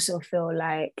I also feel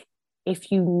like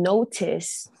if you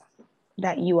notice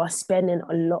that you are spending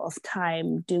a lot of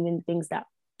time doing things that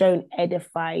don't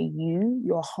edify you,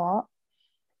 your heart,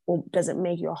 or doesn't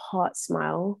make your heart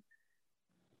smile,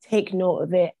 take note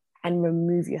of it and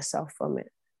remove yourself from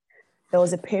it. There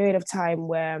was a period of time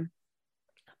where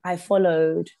I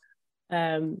followed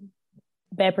Bare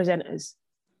presenters.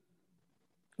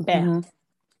 Bare.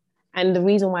 And the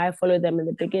reason why I followed them in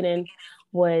the beginning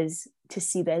was to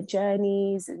see their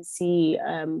journeys and see,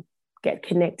 get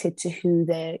connected to who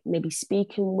they're maybe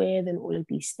speaking with and all of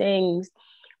these things.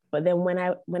 But then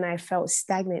when I felt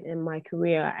stagnant in my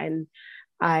career and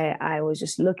I was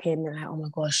just looking and like, oh my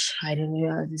gosh, I didn't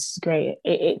know this is great.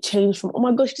 It changed from, oh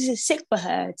my gosh, this is sick for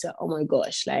her, to, oh my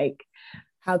gosh, like,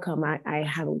 how come I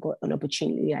haven't got an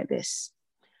opportunity like this?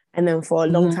 And then for a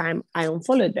long time, I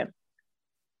unfollowed them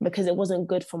because it wasn't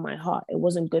good for my heart. It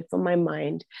wasn't good for my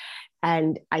mind.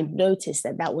 And I noticed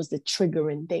that was the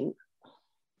triggering thing.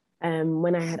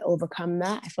 When I had overcome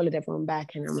that, I followed everyone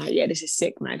back and I'm like, yeah, this is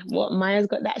sick, man. What, Maya's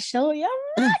got that show? Yeah,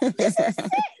 man, this is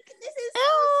sick. This is so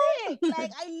sick.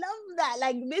 Like, I love that.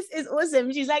 Like, this is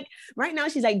awesome. She's like, right now,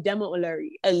 she's like Demo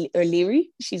O'Leary.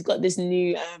 She's got this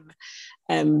new,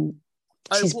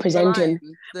 she's presenting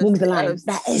Walk the Line.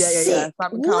 That is sick.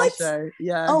 What?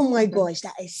 Yeah. Oh my gosh,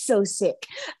 that is so sick.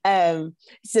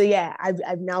 So yeah,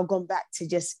 I've now gone back to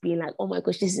just being like, oh my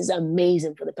gosh, this is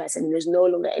amazing for the person. There's no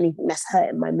longer anything that's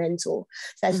hurting my mental.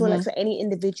 So I feel like for any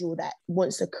individual that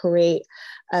wants to create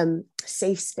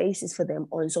safe spaces for them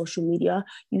on social media,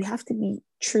 you have to be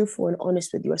truthful and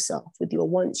honest with yourself, with your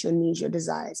wants, your needs, your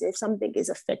desires. If something is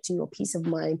affecting your peace of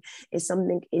mind, if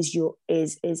something is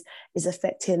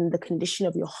affecting the condition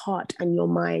of your heart and your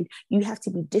mind, you have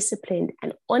to be disciplined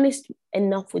and honest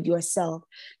enough with yourself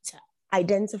to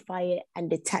identify it and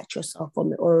detach yourself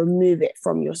from it or remove it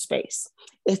from your space.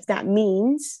 If that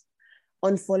means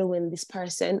unfollowing this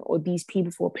person or these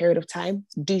people for a period of time,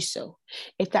 do so.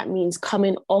 If that means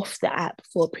coming off the app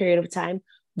for a period of time,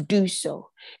 do so.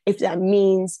 If that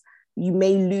means you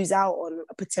may lose out on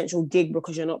a potential gig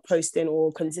because you're not posting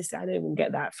or consistent, I don't even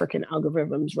get that freaking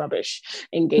algorithms, rubbish,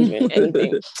 engagement,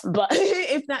 anything. But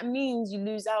if that means you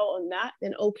lose out on that,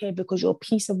 then okay, because your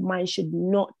peace of mind should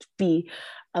not be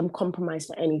compromised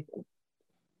for anything.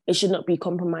 It should not be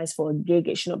compromised for a gig.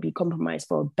 It should not be compromised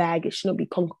for a bag. It should not be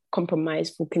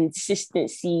compromised for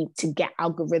consistency to get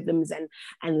algorithms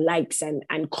and likes and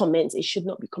comments. It should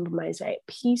not be compromised, right?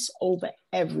 Peace over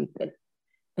everything,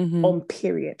 on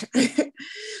period.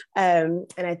 And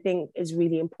I think it's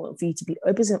really important for you to be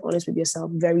open and honest with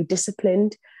yourself, very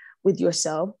disciplined with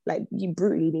yourself. Like, you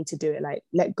brutally need to do it, like,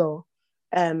 let go.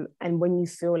 And when you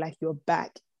feel like you're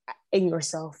back in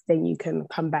yourself, then you can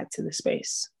come back to the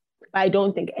space. I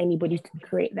don't think anybody can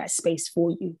create that space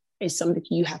for you. It's something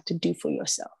you have to do for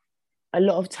yourself. A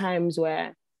lot of times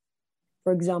where,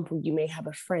 for example, you may have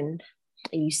a friend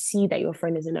and you see that your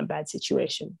friend is in a bad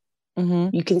situation.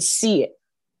 Mm-hmm. You can see it.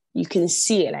 You can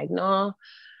see it like, nah,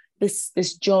 this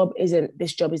job is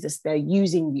this, they're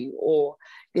using you, or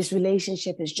this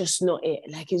relationship is just not it.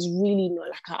 Like, it's really not,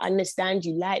 like, I understand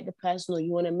you like the person or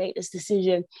you want to make this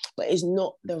decision, but it's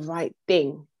not the right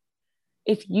thing.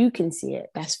 If you can see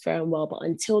it, that's fair and well. But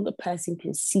until the person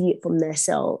can see it for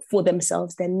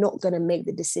themselves, they're not going to make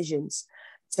the decisions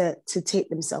to take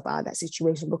themselves out of that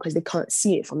situation because they can't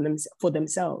see it for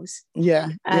themselves. Yeah.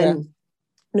 And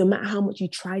no matter how much you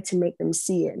try to make them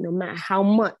see it, no matter how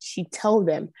much you tell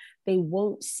them, they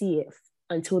won't see it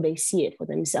until they see it for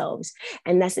themselves.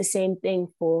 And that's the same thing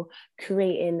for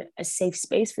creating a safe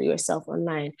space for yourself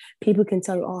online. People can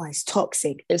tell you, oh, it's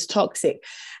toxic.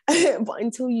 But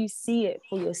until you see it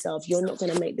for yourself, you're not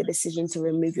going to make the decision to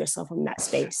remove yourself from that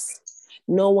space.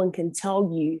 No one can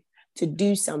tell you to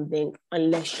do something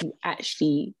unless you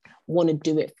actually want to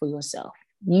do it for yourself.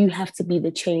 You have to be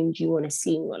the change you want to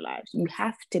see in your life. You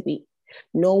have to be.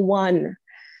 No one,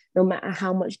 no matter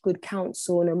how much good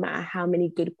counsel, no matter how many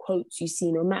good quotes you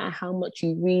see, no matter how much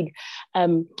you read,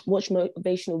 watch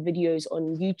motivational videos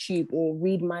on YouTube or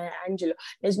read Maya Angelou,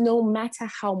 there's no matter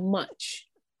how much,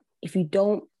 if you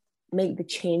don't make the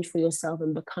change for yourself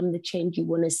and become the change you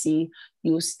want to see,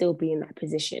 you will still be in that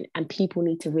position. And people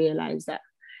need to realize that.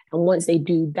 And once they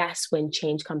do, that's when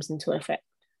change comes into effect.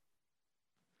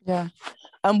 Yeah.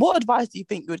 And what advice do you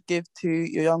think you would give to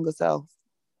your younger self?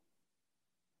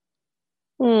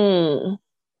 I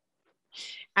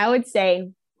would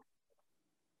say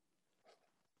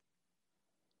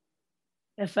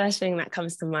the first thing that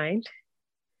comes to mind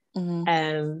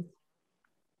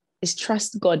is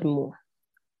trust God more.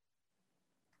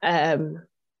 I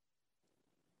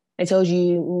told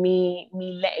you, me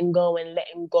letting go and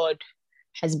letting God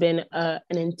has been an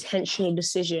intentional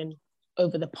decision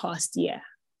over the past year.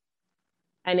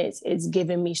 And it's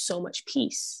given me so much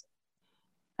peace.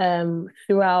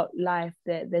 Throughout life,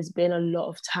 there's been a lot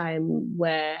of time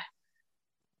where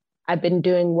I've been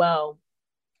doing well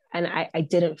and I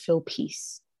didn't feel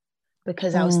peace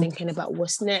because I was thinking about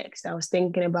what's next. I was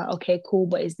thinking about, okay, cool,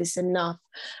 but is this enough?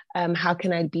 How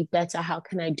can I be better? How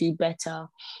can I do better?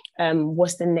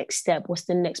 What's the next step? What's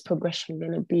the next progression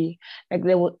going to be? Like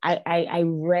I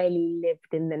rarely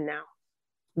lived in the now.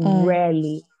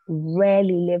 Rarely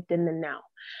lived in the now.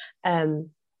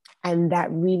 And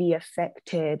that really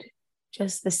affected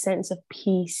just the sense of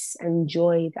peace and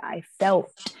joy that I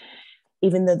felt,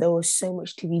 even though there was so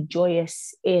much to be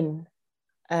joyous in.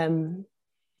 And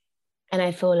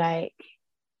I feel like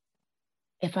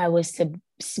if I was to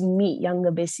meet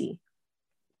younger Bissy,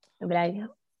 I'd be like,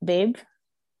 babe,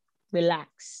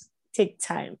 relax, take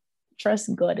time,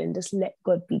 trust God and just let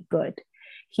God be good.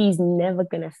 He's never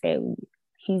going to fail you.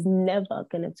 He's never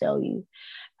going to fail you.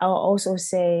 I'll also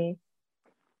say,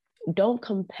 don't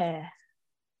compare,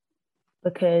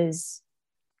 because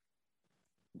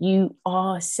you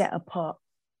are set apart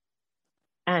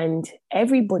and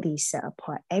everybody's set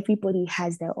apart. Everybody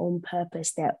has their own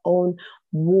purpose, their own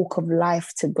walk of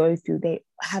life to go through. They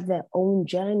have their own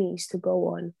journeys to go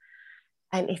on.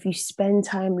 And if you spend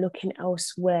time looking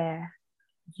elsewhere,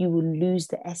 you will lose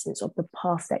the essence of the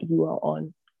path that you are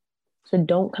on. So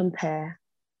don't compare.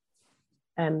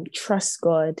 Trust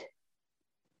God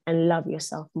and love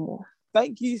yourself more.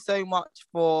 Thank you so much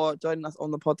for joining us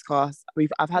on the podcast.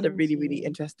 I've had a really, really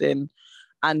interesting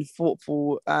and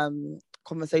thoughtful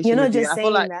conversation. You're not with you. just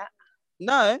saying that.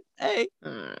 No, hey,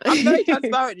 I'm very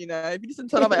transparent. You know, if you listen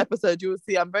to another episode, you will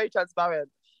see I'm very transparent.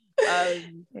 But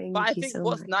I think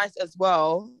what's nice as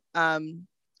well,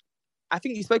 I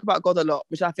think you spoke about God a lot,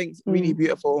 which I think is really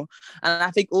beautiful. And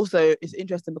I think also it's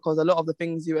interesting because a lot of the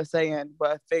things you were saying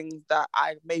were things that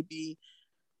I maybe,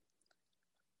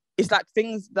 it's like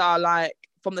things that are like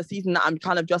from the season that I'm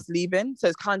kind of just leaving. So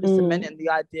it's kind of just cementing the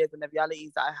ideas and the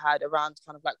realities that I had around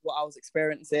kind of like what I was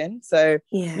experiencing. So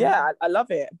yeah, I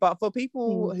love it. But for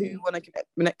people who want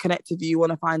to connect with you,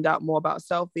 want to find out more about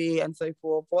Selfie and so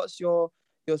forth, what's your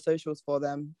socials for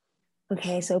them?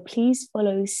 Okay, so please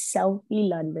follow Selfie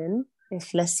London.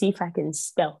 Let's see if I can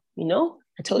spell, you know?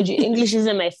 I told you English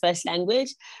isn't my first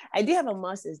language. I do have a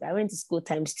master's. I went to school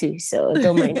times too, so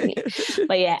don't mind me.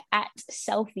 But yeah, at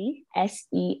Selfie,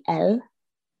 SELFIE,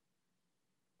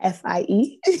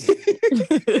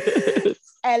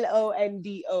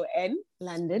 LONDON,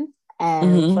 London.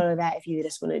 Follow that if you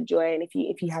just want to join.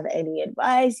 If you have any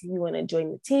advice, if you want to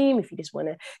join the team, if you just want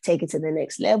to take it to the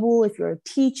next level, if you're a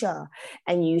teacher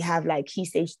and you have like Key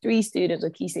Stage 3 students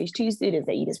or Key Stage 2 students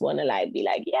that you just want to like be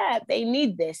like, yeah, they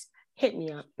need this, hit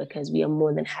me up, because we are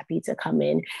more than happy to come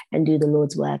in and do the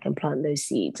Lord's work and plant those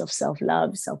seeds of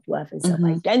self-love, self-worth, and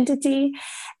self-identity.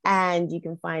 And you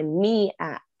can find me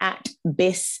at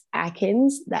Biss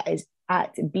Akins. That is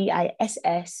at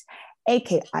BISS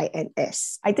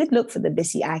AKINS. I did look for the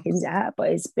Bissy Akins app, but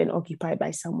it's been occupied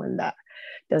by someone that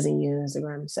doesn't use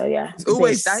Instagram. So yeah, it's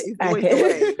always that is always the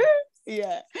way.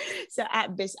 Yeah. So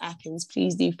at Biss Akins,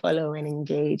 please do follow and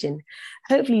engage. And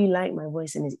hopefully you like my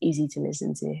voice and it's easy to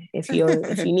listen to. If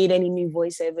you need any new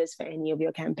voiceovers for any of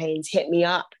your campaigns, hit me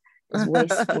up. This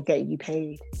voice will get you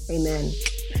paid. Amen.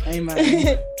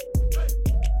 Amen.